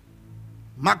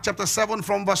 Mark chapter 7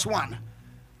 from verse 1.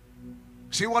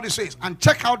 See what it says. And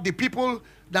check out the people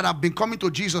that have been coming to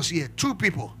Jesus here. 2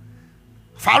 people.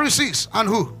 Pharisees and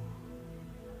who?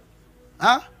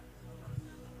 Huh?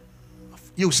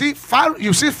 You see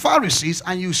Pharisees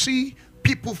and you see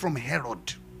people from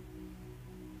Herod.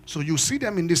 So you see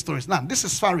them in these stories. Now, this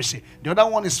is Pharisee. The other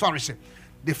one is Pharisee.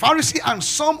 The Pharisee and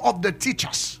some of the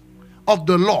teachers of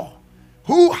the law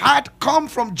who had come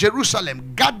from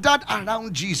Jerusalem gathered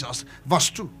around Jesus. Verse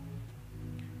 2.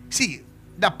 See,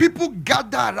 the people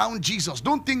gather around Jesus.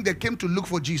 Don't think they came to look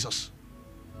for Jesus.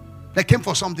 They came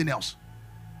for something else.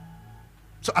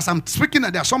 So as I'm speaking,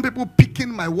 there are some people picking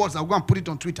my words. I'll go and put it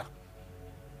on Twitter.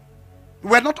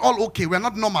 We're not all okay. We're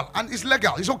not normal. And it's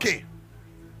legal. It's okay.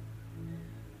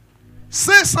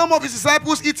 Say some of his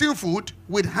disciples eating food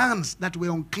with hands that were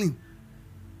unclean.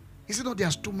 Is it not their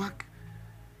stomach?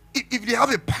 If they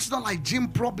have a personal hygiene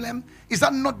problem, is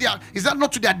that not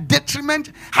to their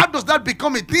detriment? How does that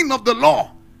become a thing of the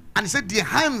law? And he said their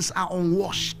hands are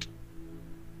unwashed.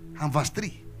 And verse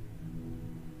 3.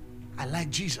 I like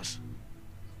Jesus.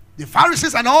 The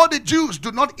Pharisees and all the Jews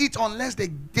do not eat unless they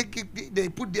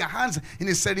put their hands in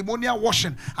a ceremonial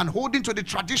washing and holding to the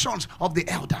traditions of the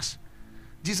elders.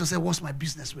 Jesus said, what's my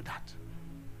business with that?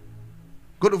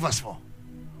 Go to verse 4.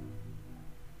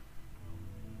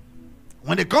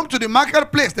 When they come to the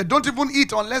marketplace, they don't even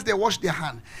eat unless they wash their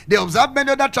hand. They observe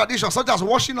many other traditions such as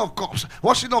washing of cups,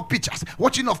 washing of pitchers,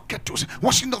 washing of kettles,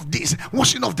 washing of this,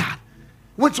 washing of that.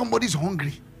 When somebody's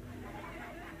hungry,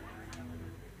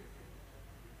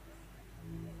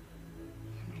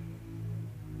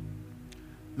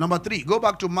 Number 3, go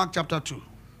back to Mark chapter 2.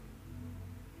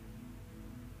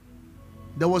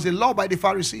 There was a law by the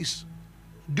Pharisees.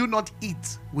 Do not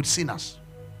eat with sinners.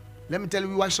 Let me tell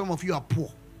you why some of you are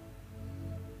poor.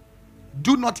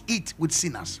 Do not eat with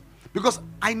sinners. Because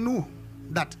I know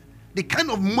that the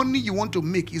kind of money you want to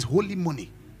make is holy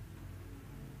money.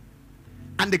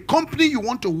 And the company you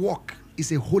want to work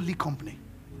is a holy company.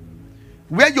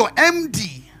 Where your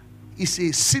MD is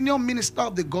a senior minister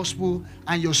of the gospel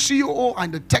and your COO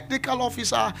and the technical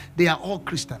officer, they are all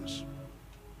Christians.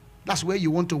 That's where you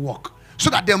want to work. So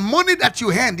that the money that you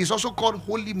hand is also called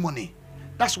holy money.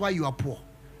 That's why you are poor.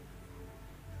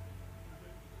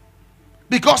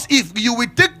 Because if you will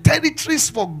take territories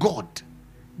for God,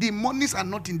 the monies are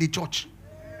not in the church.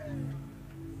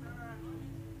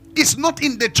 It's not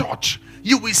in the church.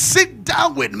 You will sit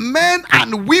down with men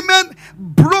and women,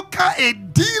 broker a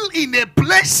deal in a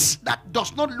place that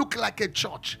does not look like a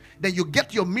church. Then you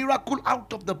get your miracle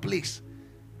out of the place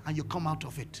and you come out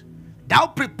of it. Thou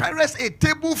preparest a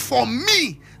table for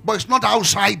me, but it's not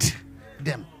outside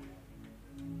them.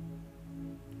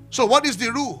 So what is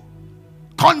the rule?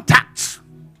 Contact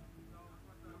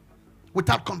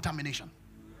without contamination.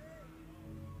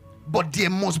 But there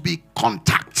must be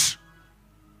contact.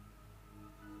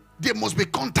 There must be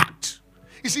contact.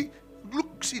 You see,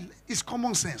 look, see, it's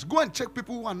common sense. Go and check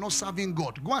people who are not serving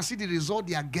God. Go and see the result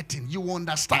they are getting. You will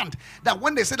understand that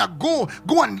when they say that go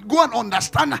and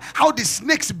understand how the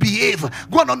snakes behave.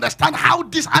 Go and understand how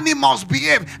these animals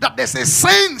behave. That there's a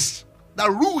sense that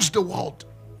rules the world.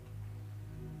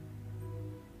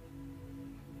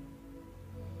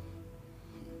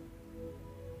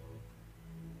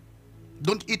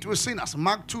 Don't eat with sinners.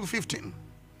 Mark 2:15.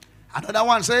 Another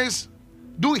one says,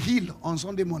 do heal on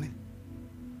Sunday morning.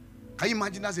 Can you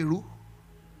imagine that's a rule?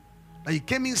 That you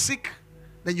came in sick,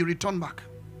 then you return back.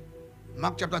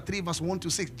 Mark chapter 3 verse 1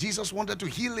 to 6. Jesus wanted to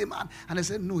heal a man, and they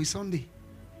said, no, it's Sunday.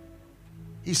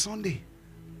 It's Sunday.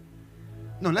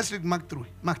 No, let's read Mark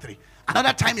 3.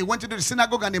 Another time he went into the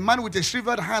synagogue, and a man with a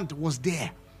shriveled hand was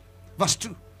there. Verse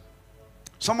 2.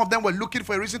 Some of them were looking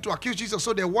for a reason to accuse Jesus,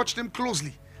 so they watched him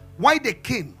closely. Why they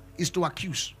came is to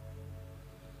accuse.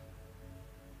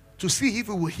 To see if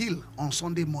he will heal on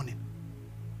Sunday morning.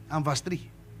 And verse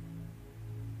 3.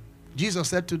 Jesus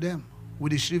said to them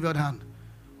with his shriveled hand,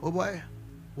 oh boy,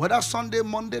 whether Sunday,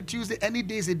 Monday, Tuesday, any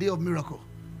day is a day of miracle.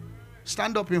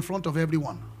 Stand up in front of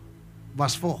everyone.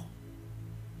 Verse 4.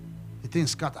 The thing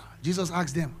scatter. Jesus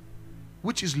asked them,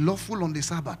 which is lawful on the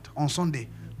Sabbath, on Sunday,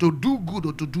 to do good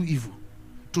or to do evil,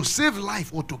 to save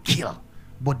life or to kill?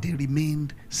 But they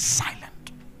remained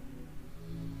silent.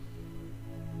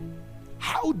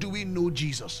 How do we know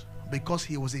Jesus? Because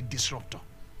he was a disruptor.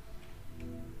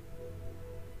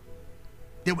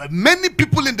 There were many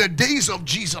people in the days of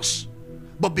Jesus,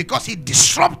 but because he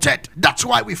disrupted, that's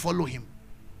why we follow him.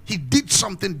 He did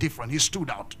something different. He stood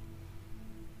out.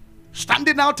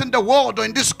 Standing out in the world or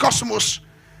in this cosmos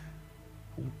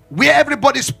where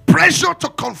everybody's pressure to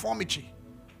conformity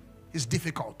is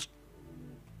difficult.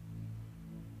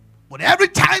 But every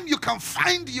time you can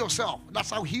find yourself, that's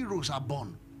how heroes are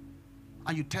born.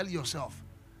 And you tell yourself,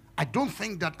 I don't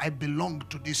think that I belong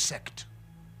to this sect.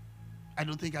 I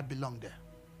don't think I belong there.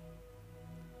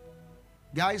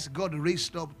 Guys, God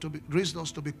raised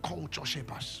us to be culture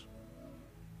shapers.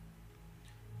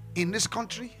 In this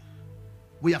country,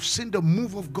 we have seen the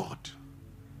move of God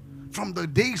from the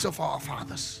days of our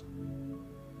fathers.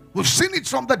 We've seen it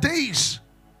from the days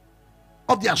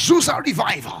of the Azusa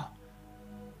revival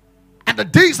and the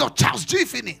days of Charles G.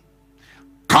 Finney.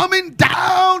 Coming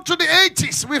down to the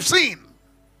 80s, we've seen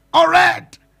or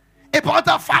read about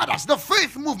our fathers, the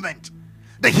faith movement,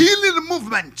 the healing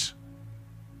movement.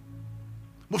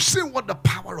 We've seen what the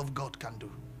power of God can do.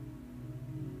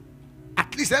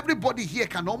 At least everybody here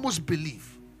can almost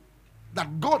believe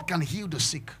that God can heal the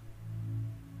sick.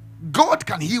 God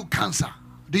can heal cancer.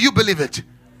 Do you believe it?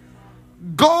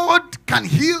 God can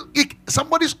heal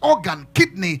somebody's organ,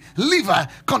 kidney, liver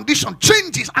condition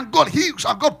changes, and God heals,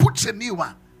 and God puts a new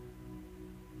one.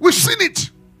 We've seen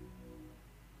it.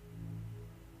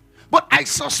 But I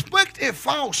suspect a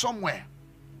foul somewhere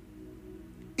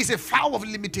is a foul of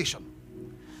limitation.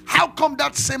 How come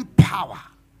that same power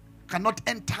cannot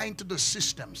enter into the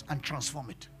systems and transform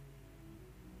it?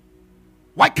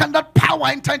 Why can't that power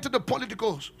enter into the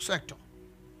political sector?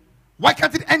 Why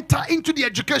can't it enter into the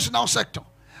educational sector?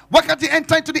 Why can't it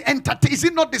enter into the entertainment? Is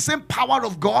it not the same power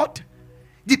of God?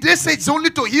 Did they say it's only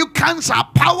to heal cancer?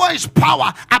 Power is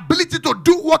power. Ability to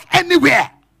do work anywhere.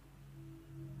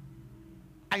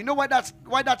 And you know why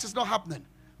that is not happening?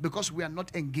 Because we are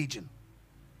not engaging.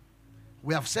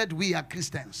 We have said we are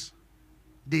Christians.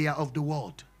 They are of the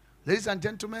world. Ladies and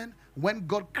gentlemen, when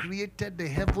God created the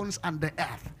heavens and the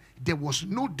earth, there was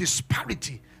no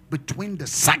disparity between the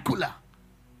secular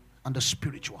and the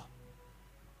spiritual.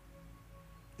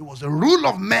 It was the rule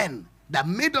of men that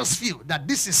made us feel that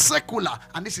this is secular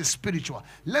and this is spiritual.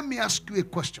 Let me ask you a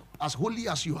question, as holy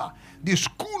as you are. The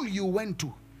school you went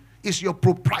to, is your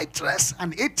proprietress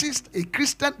an atheist, a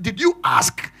Christian? Did you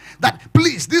ask that,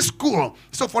 please, this school,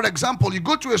 so for example, you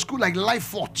go to a school like Life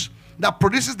Fort that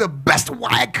produces the best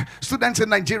WAEC students in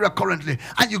Nigeria currently,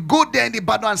 and you go there in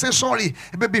Ibadan and say, sorry,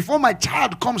 but before my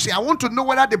child comes here, I want to know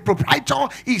whether the proprietor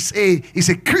is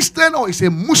a Christian or is a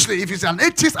Muslim. If it's an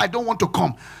atheist, I don't want to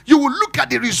come. You will look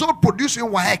at the result produced in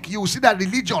WAEC. You will see that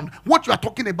religion, what you are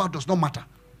talking about, does not matter.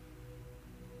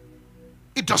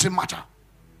 It doesn't matter.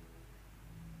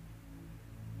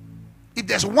 If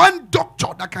there's one doctor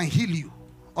that can heal you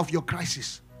of your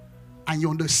crisis, and you're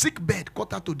on the sick bed,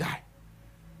 quarter to die,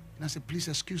 and I say, please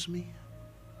excuse me.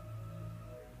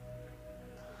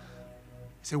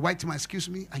 Say, white man, excuse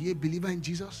me, are you a believer in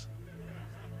Jesus?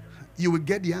 You will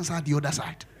get the answer at the other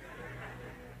side.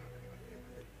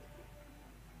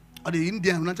 Or the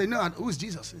Indian will say, no, who is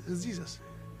Jesus? It's Jesus.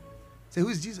 Say, who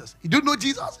is Jesus? You don't know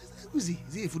Jesus? Who is he?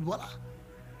 Is he a footballer?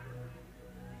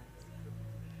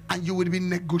 And you will be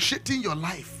negotiating your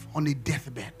life on a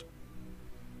deathbed.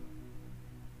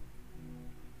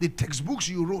 The textbooks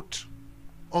you wrote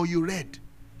or you read,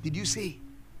 did you say,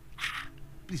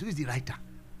 please, who is the writer?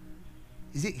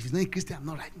 Is it, if it's not a Christian, I'm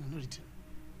not writing, I'm not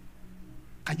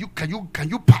reading. Can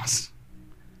you pass?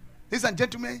 Ladies and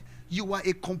gentlemen, you are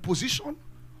a composition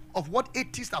of what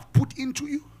atheists have put into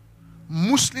you,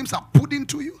 Muslims have put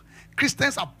into you,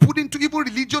 Christians have put into you, even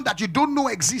religion that you don't know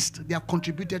exists. They have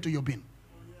contributed to your being.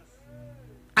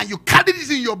 And you carry this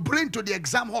in your brain to the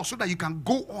exam hall so that you can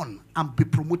go on and be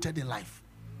promoted in life.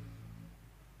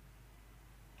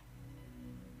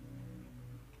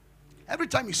 Every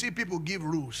time you see people give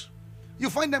rules, you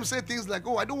find them say things like,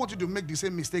 oh, I don't want you to make the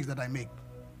same mistakes that I make.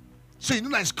 So you know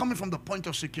that it's coming from the point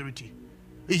of security.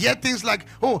 You hear things like,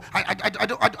 oh, I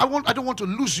don't want to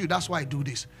lose you, that's why I do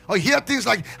this. Or you hear things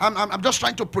like, I'm just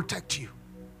trying to protect you.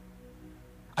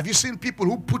 Have you seen people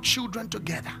who put children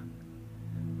together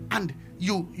and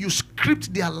you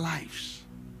script their lives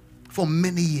for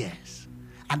many years,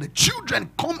 and the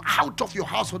children come out of your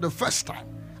house for the first time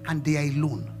and they are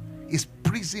alone? It's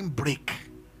prison break.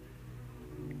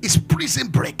 It's prison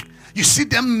break. You see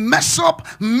them mess up,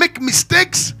 make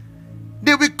mistakes.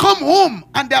 They will come home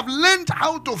and they have learned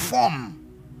how to form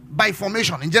by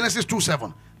formation. In Genesis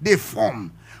 2:7, they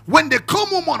form. When they come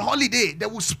home on holiday, they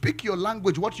will speak your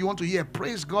language, what you want to hear.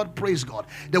 Praise God, praise God.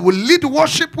 They will lead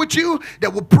worship with you. They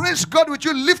will praise God with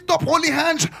you. Lift up holy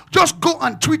hands. Just go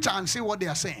on Twitter and see what they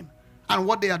are saying and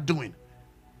what they are doing.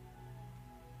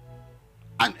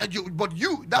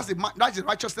 That's the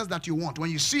righteousness that you want. When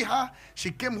you see her,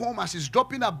 she came home as she's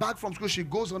dropping her bag from school, she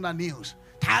goes on her knees.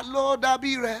 Hello,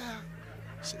 Dabire.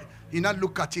 You now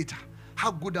look at it. How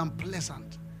good and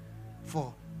pleasant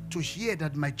to hear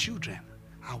that my children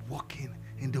are walking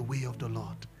in the way of the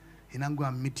Lord. You now go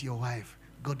and meet your wife.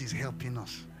 God is helping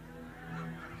us.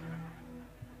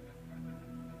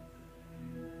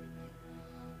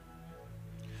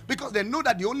 Because they know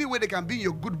that the only way they can be in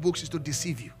your good books is to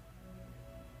deceive you.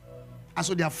 And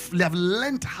so they have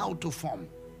learned how to form.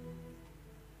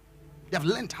 They have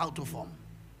learned how to form.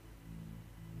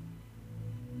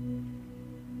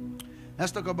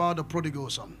 Let's talk about the prodigal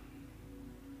son.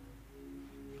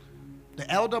 The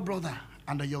elder brother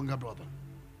and the younger brother.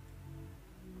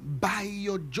 By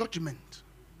your judgment,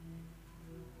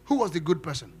 who was the good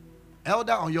person?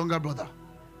 Elder or younger brother?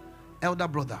 Elder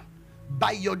brother.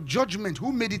 By your judgment,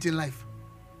 who made it in life?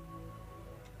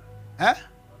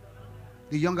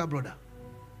 The younger brother.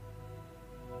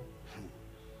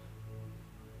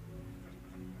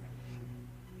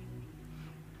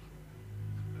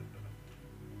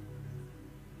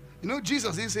 You know,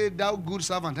 Jesus didn't say, thou good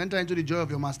servant, enter into the joy of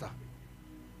your master.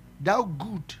 Thou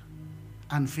good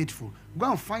and faithful. Go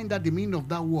and find out the meaning of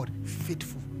that word,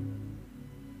 faithful.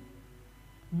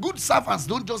 Good servants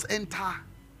don't just enter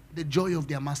the joy of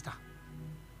their master.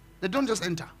 They don't just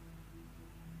enter.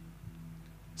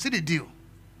 See the deal.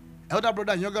 Elder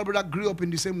brother and younger brother grew up in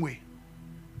the same way.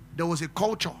 There was a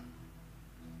culture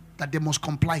that they must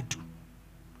comply to.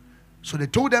 So they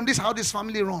told them, this is how this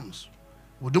family runs.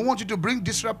 We don't want you to bring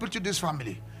disrepute to this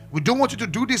family. We don't want you to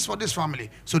do this for this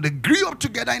family. So they grew up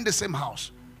together in the same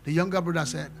house. The younger brother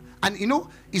said, and you know,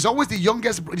 it's always the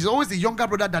younger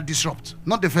brother that disrupts,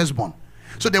 not the firstborn.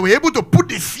 So they were able to put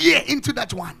the fear into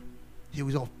that one. He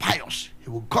was all pious. He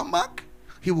will come back,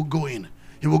 he will go in.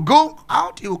 He will go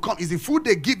out, he will come. Is the food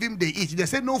they give him, they eat. They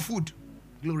say no food.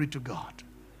 Glory to God.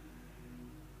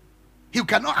 He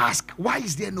cannot ask, why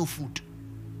is there no food?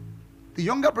 The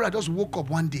younger brother just woke up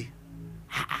one day.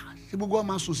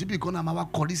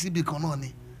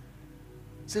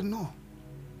 Said, no.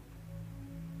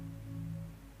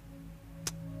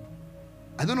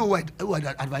 I don't know who I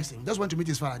advised him. Just went to meet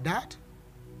his father. Dad,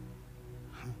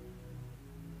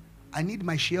 I need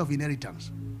my share of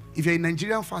inheritance. If you're a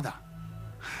Nigerian father,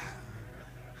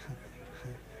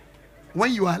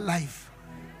 when you are alive,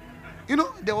 you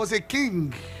know, there was a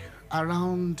king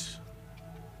around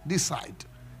this side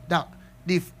that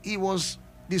he was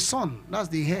the son, that's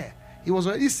the heir. He was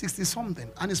already 60 something,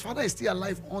 and his father is still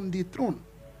alive on the throne.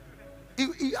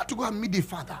 He had to go and meet the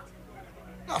father.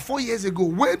 Now, 4 years ago,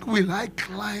 when will I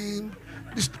climb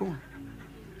this throne?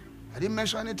 I didn't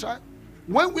mention any tribe.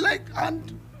 When will I?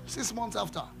 And 6 months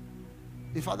after,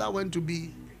 the father went to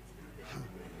be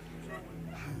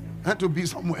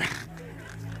somewhere.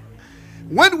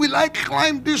 When will I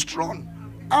climb this throne?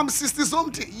 I'm 60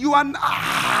 something. You are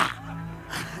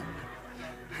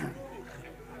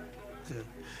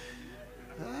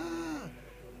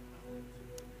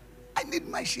I need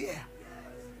my share.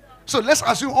 So let's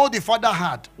assume all the father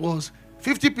had was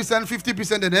 50%,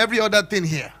 50%, and every other thing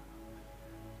here.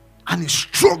 And he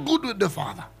struggled with the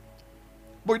father.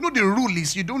 But you know the rule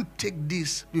is you don't take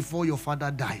this before your father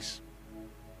dies.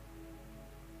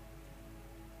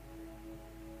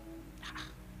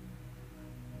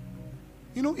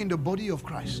 You know, in the body of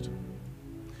Christ,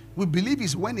 we believe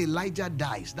it's when Elijah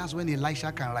dies, that's when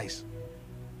Elisha can rise.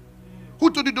 Who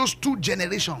told you those two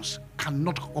generations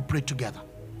cannot operate together?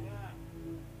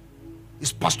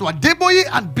 Is Pastor Adeboye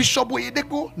and Bishop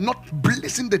Oyedeko not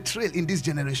blazing the trail in this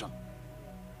generation?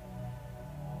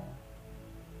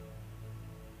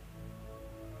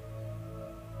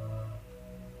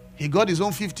 He got his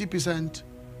own 50%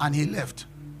 and he left.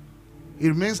 It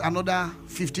remains another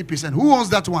 50%. Who owns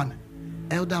that one?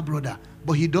 Elder brother.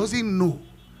 But he doesn't know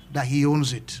that he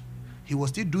owns it. He was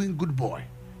still doing good boy.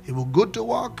 He will go to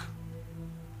work.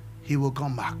 He will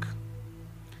come back.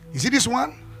 You see this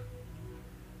one?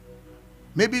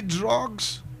 Maybe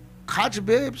drugs, catch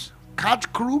babes,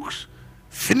 catch crooks,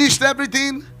 finished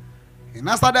everything. He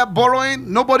now started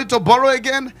borrowing, nobody to borrow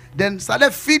again. Then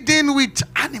started feeding with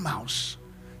animals.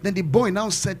 Then the boy now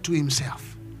said to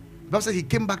himself, the Bible said he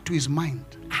came back to his mind.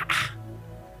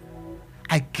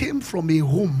 I came from a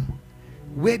home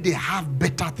where they have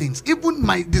better things. Even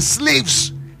the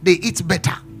slaves, they eat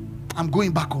better. I'm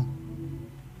going back home.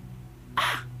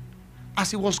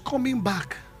 As he was coming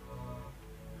back,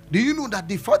 do you know that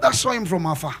the father saw him from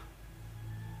afar?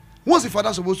 What's the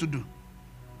father supposed to do?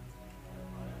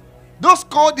 Just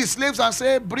call the slaves and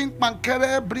say, bring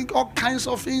pankere, bring all kinds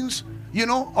of things, you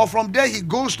know, or from there he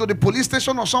goes to the police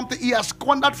station or something. He has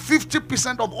squandered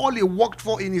 50% of all he worked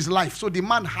for in his life. So the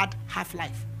man had half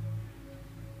life.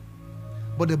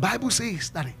 But the Bible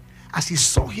says that as he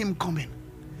saw him coming,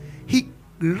 he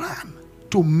ran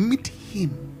to meet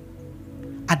him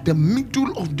at the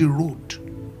middle of the road.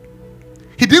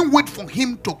 He didn't wait for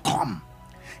him to come.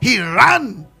 He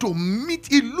ran to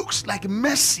meet. It looks like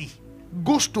mercy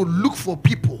goes to look for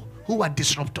people who are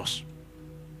disruptors.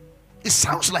 It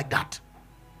sounds like that.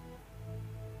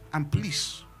 And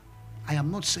please, I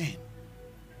am not saying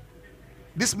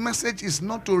this message is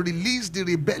not to release the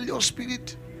rebellious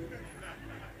spirit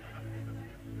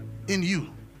in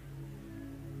you.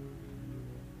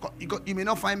 You may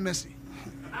not find mercy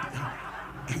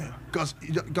because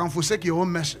you can forsake your own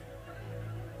mercy.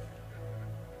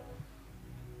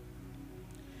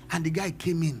 And the guy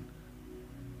came in.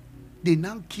 They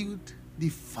now killed the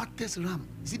fattest ram.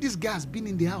 See, this guy has been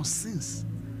in the house since.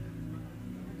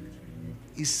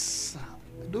 It's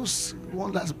those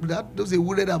ones those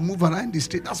wounded that move around the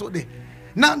street. That's what they.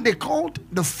 Now they called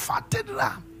the fatted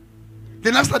ram.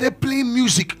 Then after they playing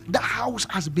music, the house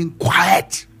has been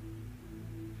quiet.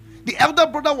 The elder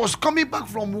brother was coming back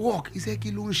from work. He said,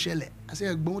 "Kilun Shele." I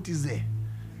said, "What is there?"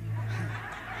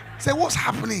 He said, "What's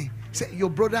happening?" He said, "Your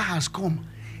brother has come."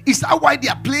 Is that why they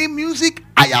are playing music?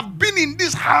 I have been in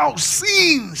this house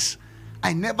since.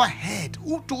 I never heard.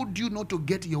 Who told you not to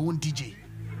get your own DJ?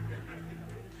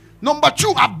 Number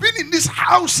two, I've been in this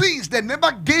house since. They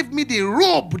never gave me the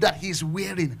robe that he's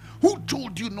wearing. Who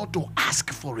told you not to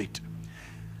ask for it?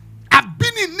 I've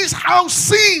been in this house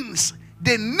since.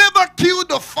 They never killed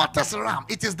the fattest ram.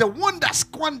 It is the one that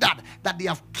squandered that they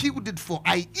have killed it for.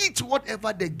 I eat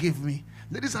whatever they give me.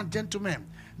 Ladies and gentlemen,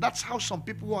 that's how some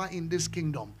people are in this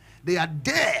kingdom. They are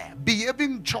there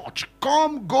behaving church.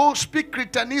 Come, go, speak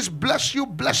Christianese, bless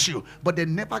you, but they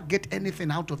never get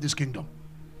anything out of this kingdom.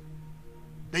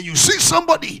 Then you see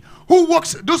somebody who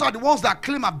works, those are the ones that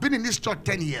claim I've been in this church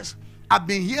 10 years. I've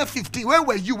been here 15. Where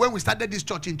were you when we started this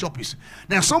church in Choppies?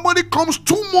 Then somebody comes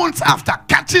 2 months after,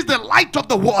 catches the light of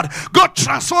the word. God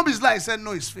transformed his life. He said,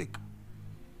 no, it's fake.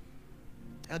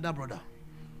 Elder brother.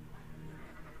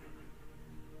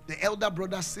 The elder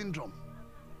brother syndrome.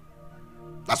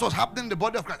 That's what's happening in the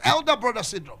body of Christ. Elder brother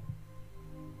syndrome.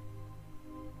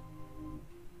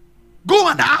 Go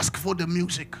and ask for the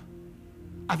music.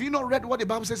 Have you not read what the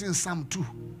Bible says in Psalm 2?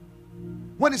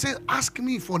 When it says, ask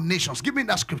me for nations. Give me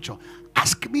that scripture.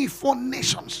 Ask me for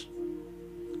nations.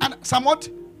 And Psalm what?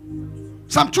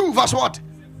 Psalm 2 verse what?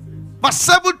 Verse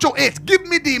 7 to 8. Give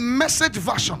me the Message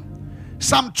version.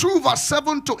 Psalm 2 verse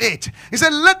 7 to 8. He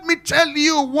said, let me tell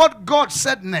you what God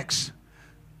said next.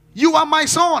 You are my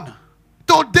son.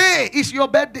 Today is your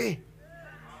birthday.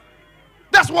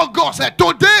 That's what God said.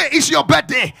 Today is your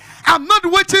birthday. I'm not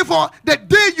waiting for the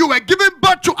day you were given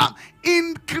birth to.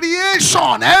 In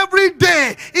creation, every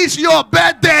day is your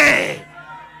birthday.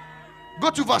 Go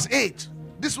to verse 8.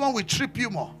 This one will trip you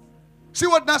more. See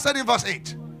what now said in verse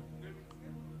 8.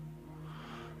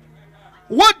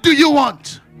 What do you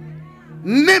want?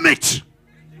 Name it.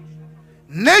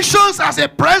 Nations as a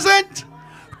present,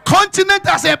 continent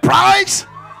as a prize.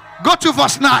 Go to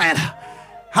verse 9.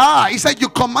 He said you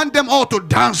command them all to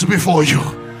dance before you.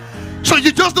 So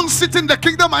you just don't sit in the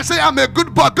kingdom and say, I'm a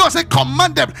good boy. God said,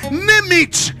 command them. Name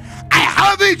it. I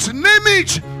have it. Name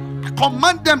it.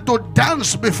 Command them to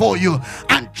dance before you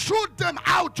and throw them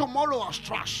out tomorrow as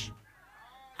trash.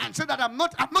 And say that I'm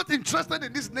not interested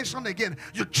in this nation again.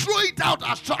 You throw it out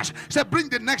as trash. Say, bring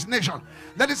the next nation.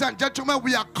 Ladies and gentlemen,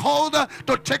 we are called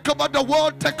to take over the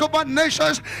world, take over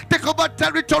nations, take over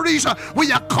territories.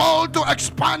 We are called to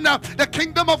expand the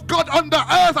kingdom of God on the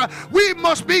earth. We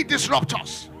must be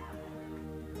disruptors.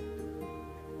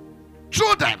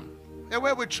 Throw them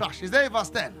away with trash. Is there a verse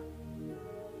 10?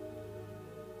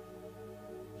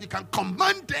 You can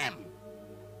command them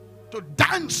to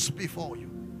dance before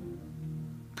you.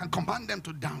 Can command them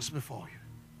to dance before you.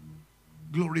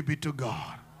 Glory be to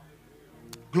God.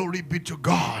 Glory be to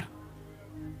God.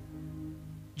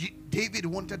 David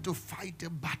wanted to fight a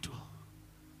battle,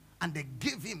 and they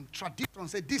gave him tradition,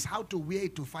 said this how to wear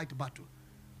it to fight a battle.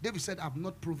 David said, I have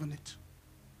not proven it.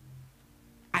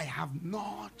 I have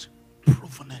not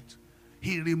proven it.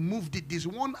 He removed it. This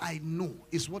one I know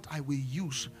is what I will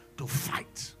use to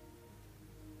fight.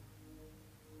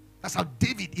 That's how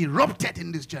David erupted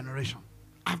in this generation.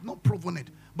 I've not proven it.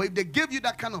 But if they gave you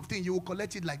that kind of thing, you will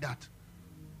collect it like that.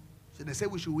 So they say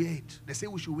we should wear it. They say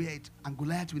we should wear it. And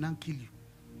Goliath will not kill you.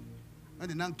 When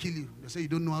they not kill you, they say you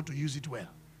don't know how to use it well.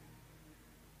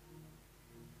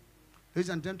 Ladies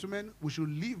and gentlemen, we should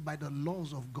live by the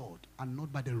laws of God and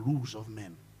not by the rules of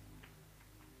men.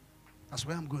 That's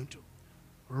where I'm going to.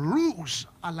 Rules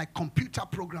are like computer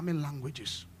programming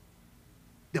languages.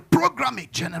 They program a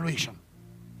generation.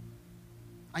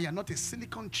 And you're not a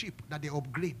silicon chip that they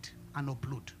upgrade and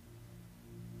upload.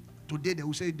 Today they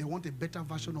will say they want a better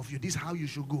version of you. This is how you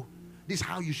should go. This is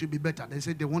how you should be better. They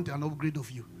say they want an upgrade of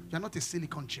you. You're not a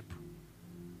silicon chip.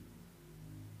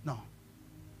 No.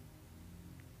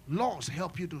 Laws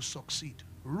help you to succeed.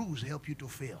 Rules help you to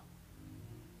fail.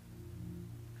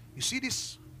 You see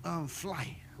this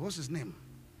fly. What's his name?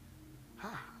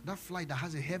 That fly that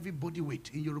has a heavy body weight.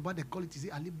 In Yoruba they call it, is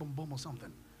it Ali Bombom or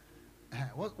something?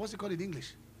 What's it called in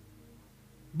English?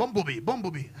 Bumblebee.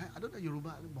 Bumblebee. I don't know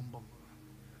Yoruba. Bum.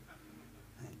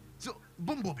 So,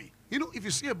 bumblebee. You know, if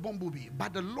you see a bumblebee, by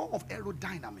the law of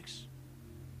aerodynamics,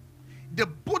 the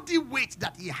body weight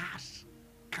that he has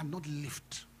cannot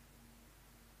lift.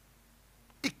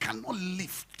 It cannot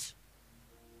lift.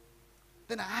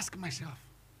 Then I ask myself,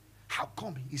 how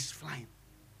come he's flying?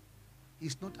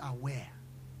 He's not aware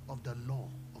of the law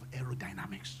of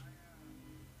aerodynamics.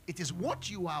 It is what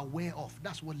you are aware of.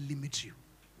 That's what limits you.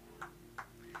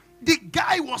 The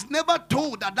guy was never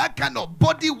told that that kind of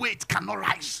body weight cannot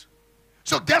rise.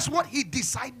 So that's what he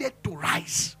decided to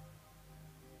rise.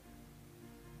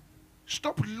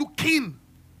 Stop looking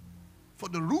for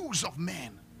the rules of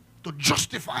men to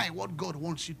justify what God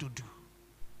wants you to do.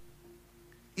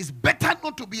 It's better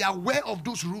not to be aware of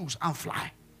those rules and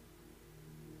fly.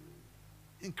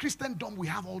 In Christendom, we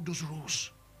have all those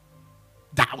rules.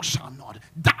 Thou shalt not,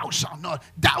 thou shalt not,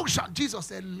 thou shalt. Jesus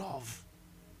said love.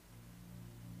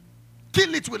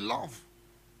 Kill it with love.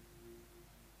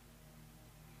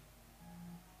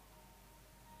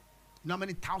 You know how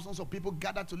many thousands of people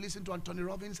gather to listen to Anthony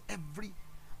Robbins every...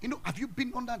 You know, have you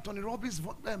been on the Anthony Robbins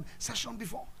session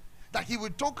before? That he will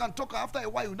talk and talk. After a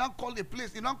while, he will now call a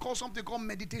place. He will now call something called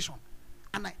meditation.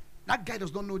 And that guy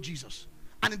does not know Jesus.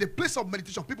 And in the place of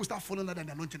meditation, people start falling under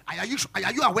the anointing. Are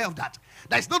you aware of that?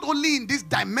 That it's not only in this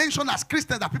dimension as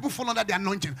Christians that people fall under the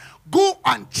anointing. Go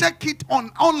and check it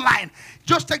online.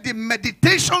 Just check the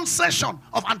meditation session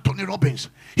of Anthony Robbins.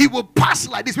 He will pass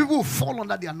like this. People will fall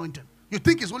under the anointing. You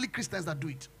think it's only Christians that do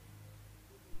it.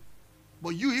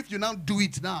 But you, if you now do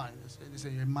it now, they say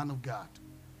you're a man of God.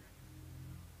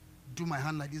 Do my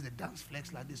hand like this, they dance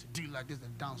flex like this. Do like this, they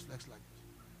dance flex like this.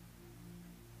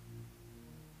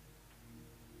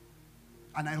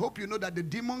 And I hope you know that the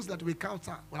demons that we cast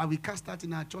out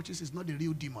in our churches is not the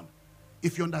real demon.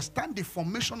 If you understand the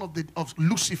formation of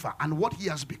Lucifer and what he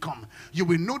has become, you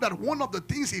will know that one of the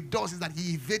things he does is that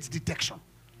he evades detection.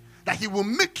 That he will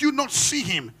make you not see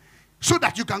him so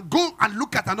that you can go and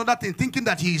look at another thing thinking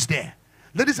that he is there.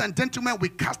 Ladies and gentlemen, we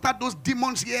cast out those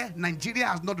demons here. Nigeria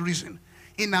has not risen.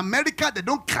 In America, they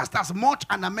don't cast as much,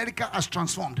 and America has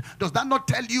transformed. Does that not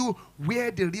tell you where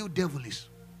the real devil is?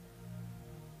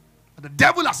 The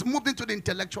devil has moved into the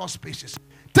intellectual spaces,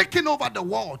 taking over the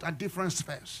world at different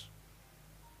spheres.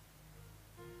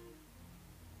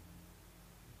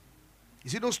 You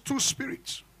see those two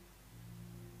spirits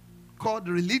called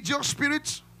religious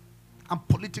spirit and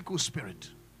political spirit.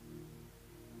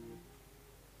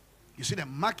 You see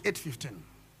them, Mark 8:15.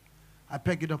 I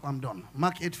pick it up, I'm done.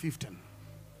 Mark 8:15.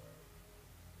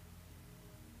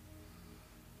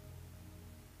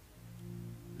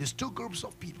 These two groups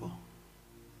of people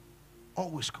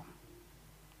always come.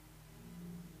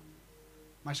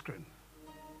 My screen.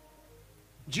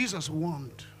 Jesus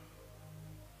warned.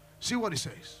 See what he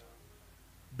says.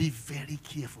 Be very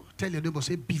careful. Tell your neighbor,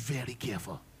 say, be very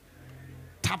careful.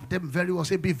 Tap them very well.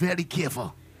 Say, be very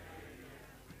careful.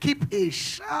 Keep a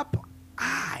sharp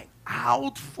eye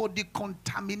out for the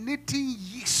contaminating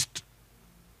yeast.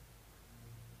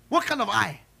 What kind of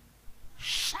eye?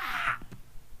 Sharp.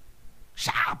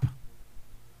 Sharp.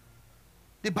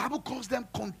 The Bible calls them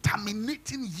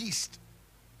contaminating yeast.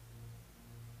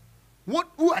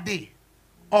 Who are they?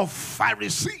 Of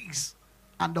Pharisees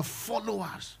and the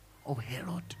followers of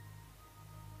Herod.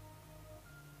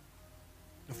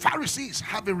 The Pharisees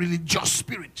have a religious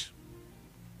spirit.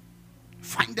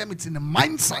 Find them, it's in the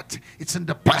mindset, it's in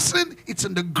the person, it's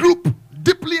in the group,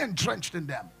 deeply entrenched in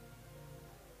them.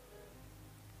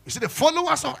 You see, the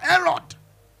followers of Herod,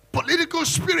 political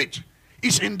spirit,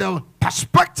 is in the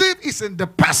perspective, it's in the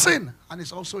person, and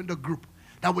it's also in the group.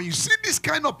 That when you see this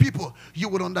kind of people, you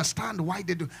will understand why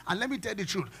they do. And let me tell you the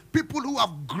truth. People who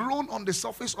have grown on the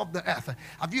surface of the earth.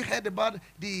 Have you heard about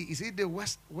the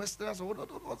Westerners? Or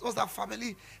what's that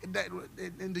family in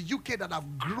the UK that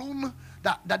have grown,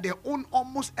 that they own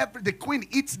almost every, the queen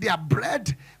eats their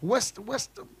bread. West, what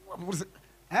is it?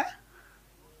 Eh?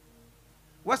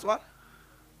 West what?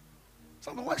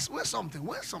 Something,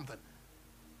 West something.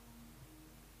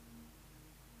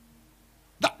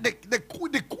 That the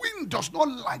queen does not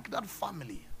like that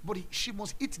family, but she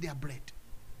must eat their bread.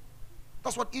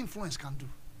 That's what influence can do.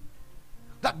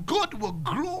 That God will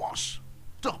grow us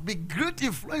to be great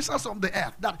influencers on the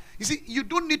earth. That, you see, you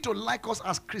don't need to like us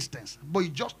as Christians, but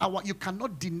you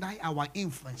cannot deny our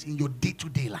influence in your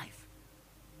day-to-day life.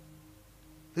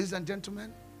 Ladies and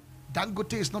gentlemen,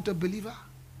 Dangote is not a believer.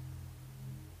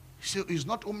 He's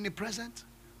not omnipresent,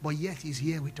 but yet he's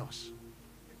here with us.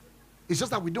 It's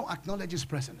just that we don't acknowledge his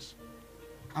presence.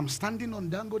 I'm standing on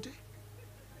Dangote.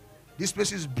 This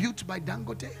place is built by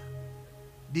Dangote.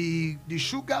 The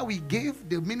sugar we gave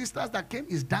the ministers that came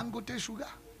is Dangote sugar.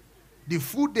 The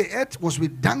food they ate was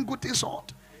with Dangote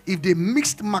salt. If they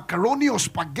mixed macaroni or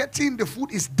spaghetti in the food,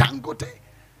 it's Dangote.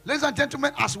 Ladies and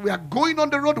gentlemen, as we are going on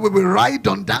the road, we will ride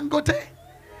on Dangote.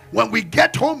 When we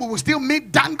get home, we will still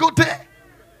meet Dangote.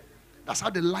 That's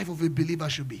how the life of a believer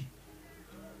should be.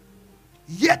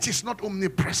 Yet it's not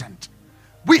omnipresent.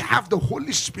 We have the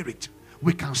Holy Spirit.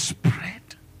 We can spread.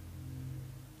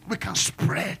 We can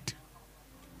spread.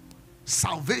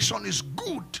 Salvation is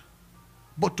good,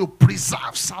 but to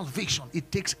preserve salvation, it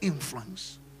takes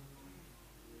influence.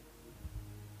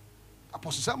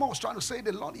 Apostle Samuel was trying to say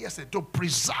the Lord yesterday, to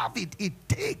preserve it, it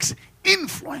takes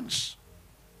influence.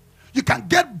 You can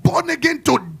get born again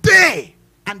today,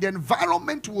 and the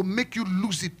environment will make you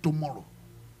lose it tomorrow.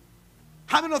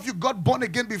 How many of you got born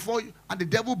again before you, and the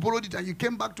devil borrowed it and you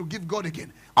came back to give God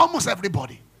again? Almost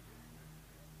everybody.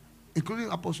 Including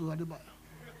Apostle Adebayo.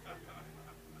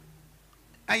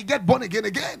 And you get born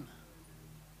again.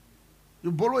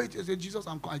 You borrow it, you say, Jesus,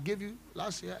 I gave you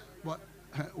last year, but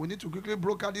we need to quickly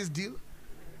broker this deal.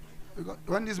 Because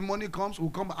when this money comes, we'll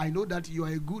come. I know that you are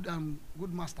a good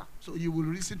master, so you will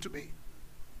listen to me.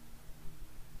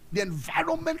 The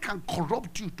environment can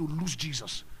corrupt you to lose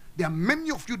Jesus. There are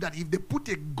many of you that if they put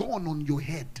a gun on your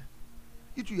head,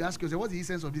 You ask yourself, what's the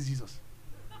essence of this Jesus?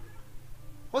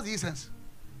 What's the essence?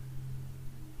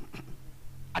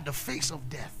 At the face of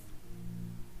death.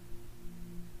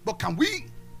 But can we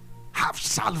have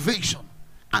salvation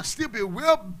and still be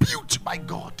well built by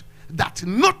God, that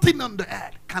nothing on the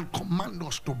earth can command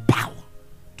us to bow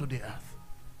to the earth?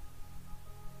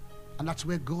 And that's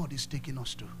where God is taking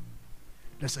us to.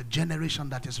 There's a generation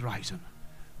that is rising.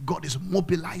 God is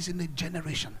mobilizing a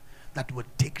generation that will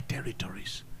take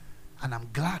territories. And I'm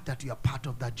glad that you are part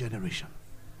of that generation.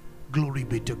 Glory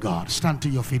be to God. Stand to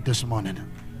your feet this morning.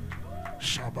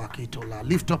 Shabakitola.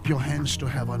 Lift up your hands to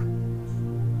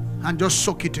heaven and just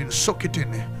soak it in,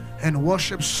 and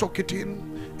worship, soak it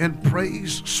in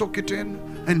praise, soak it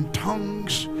in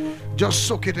tongues, just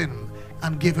soak it in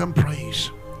and give him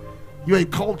praise. You are a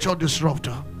culture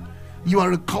disruptor. You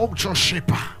are a culture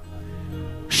shaper.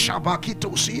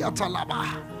 Shabakito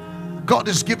siatalaba. God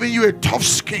is giving you a tough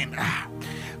skin.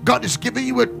 God is giving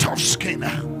you a tough skin.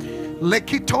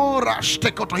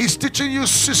 He's teaching you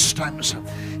systems.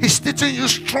 He's teaching you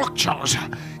structures.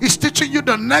 He's teaching you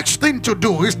the next thing to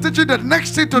do. He's teaching you the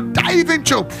next thing to dive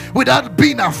into without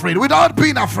being afraid. Without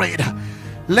being afraid.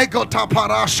 Some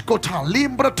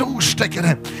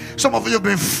of you have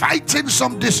been fighting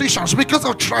some decisions because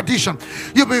of tradition.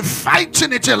 You've been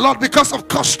fighting it a lot because of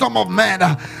custom of man.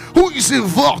 Who is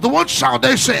involved? What shall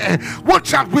they say? What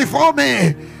shall before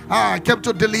me? I came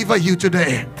to deliver you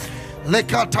today.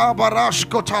 Lekata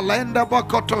barashkota lenda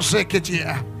bakoto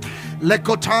seketia.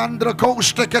 Lekotandra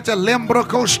kostekete lembra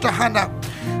kostahana.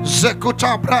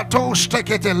 Zekuta brato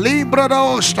stekete limbra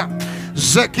dosta.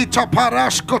 Zekita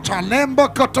parashkota lemba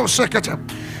koto sekete.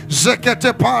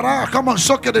 Zekete para. Come on,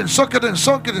 soak it in, soak it in,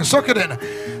 soak it in, soak it in.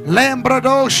 Lembra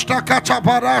dosta kata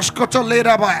parashkota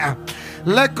leda baya.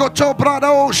 Lekoto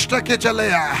brado stekete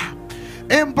lea.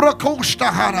 Embra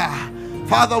kostahana.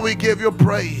 Father, we give you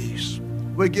praise.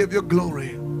 We give you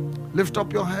glory. Lift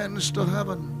up your hands to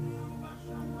heaven.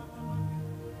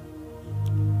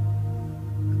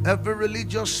 Every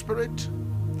religious spirit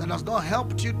that has not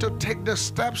helped you to take the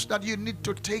steps that you need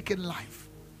to take in life.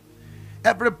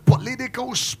 Every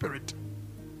political spirit,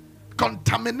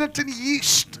 contaminating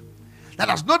yeast that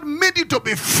has not made you to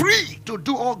be free to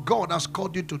do all God has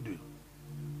called you to do.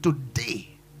 Today,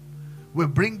 we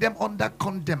bring them under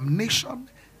condemnation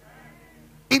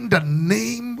in the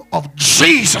name of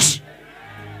Jesus.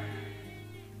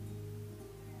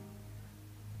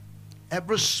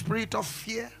 Every spirit of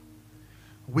fear,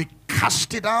 we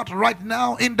cast it out right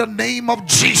now in the name of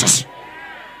Jesus.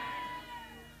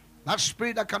 That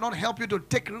spirit that cannot help you to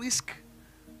take risk,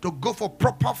 to go for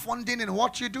proper funding in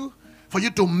what you do, for you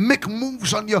to make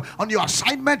moves on your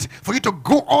assignment, for you to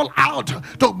go all out,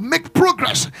 to make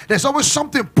progress. There's always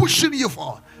something pushing you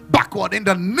for backward. In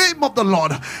the name of the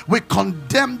Lord, we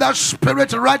condemn that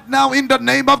spirit right now in the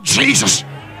name of Jesus.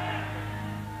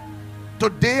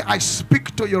 Today I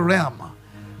speak to your realm.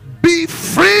 Be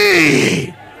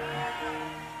free.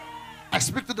 I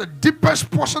speak to the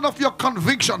deepest portion of your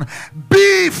conviction.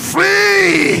 Be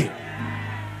free.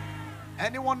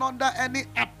 Anyone under any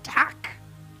attack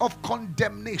of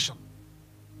condemnation,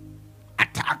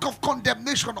 attack of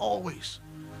condemnation always,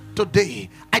 today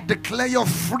I declare your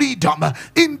freedom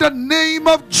in the name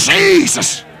of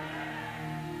Jesus.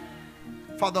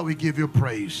 Father, we give you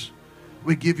praise.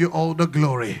 We give you all the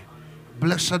glory.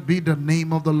 Blessed be the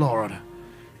name of the Lord.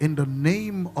 In the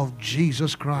name of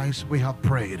Jesus Christ we have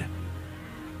prayed.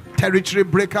 Territory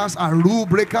breakers are rule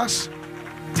breakers.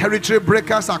 Territory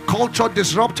breakers are culture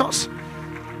disruptors.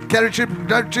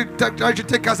 Territory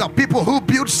takers are people who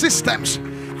build systems,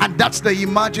 and that's the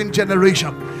emerging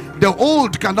generation. The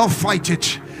old cannot fight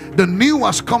it. The new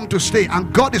has come to stay,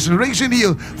 and God is raising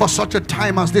you for such a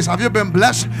time as this. Have you been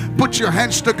blessed? Put your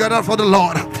hands together for the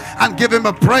Lord and give him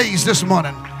a praise this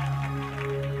morning.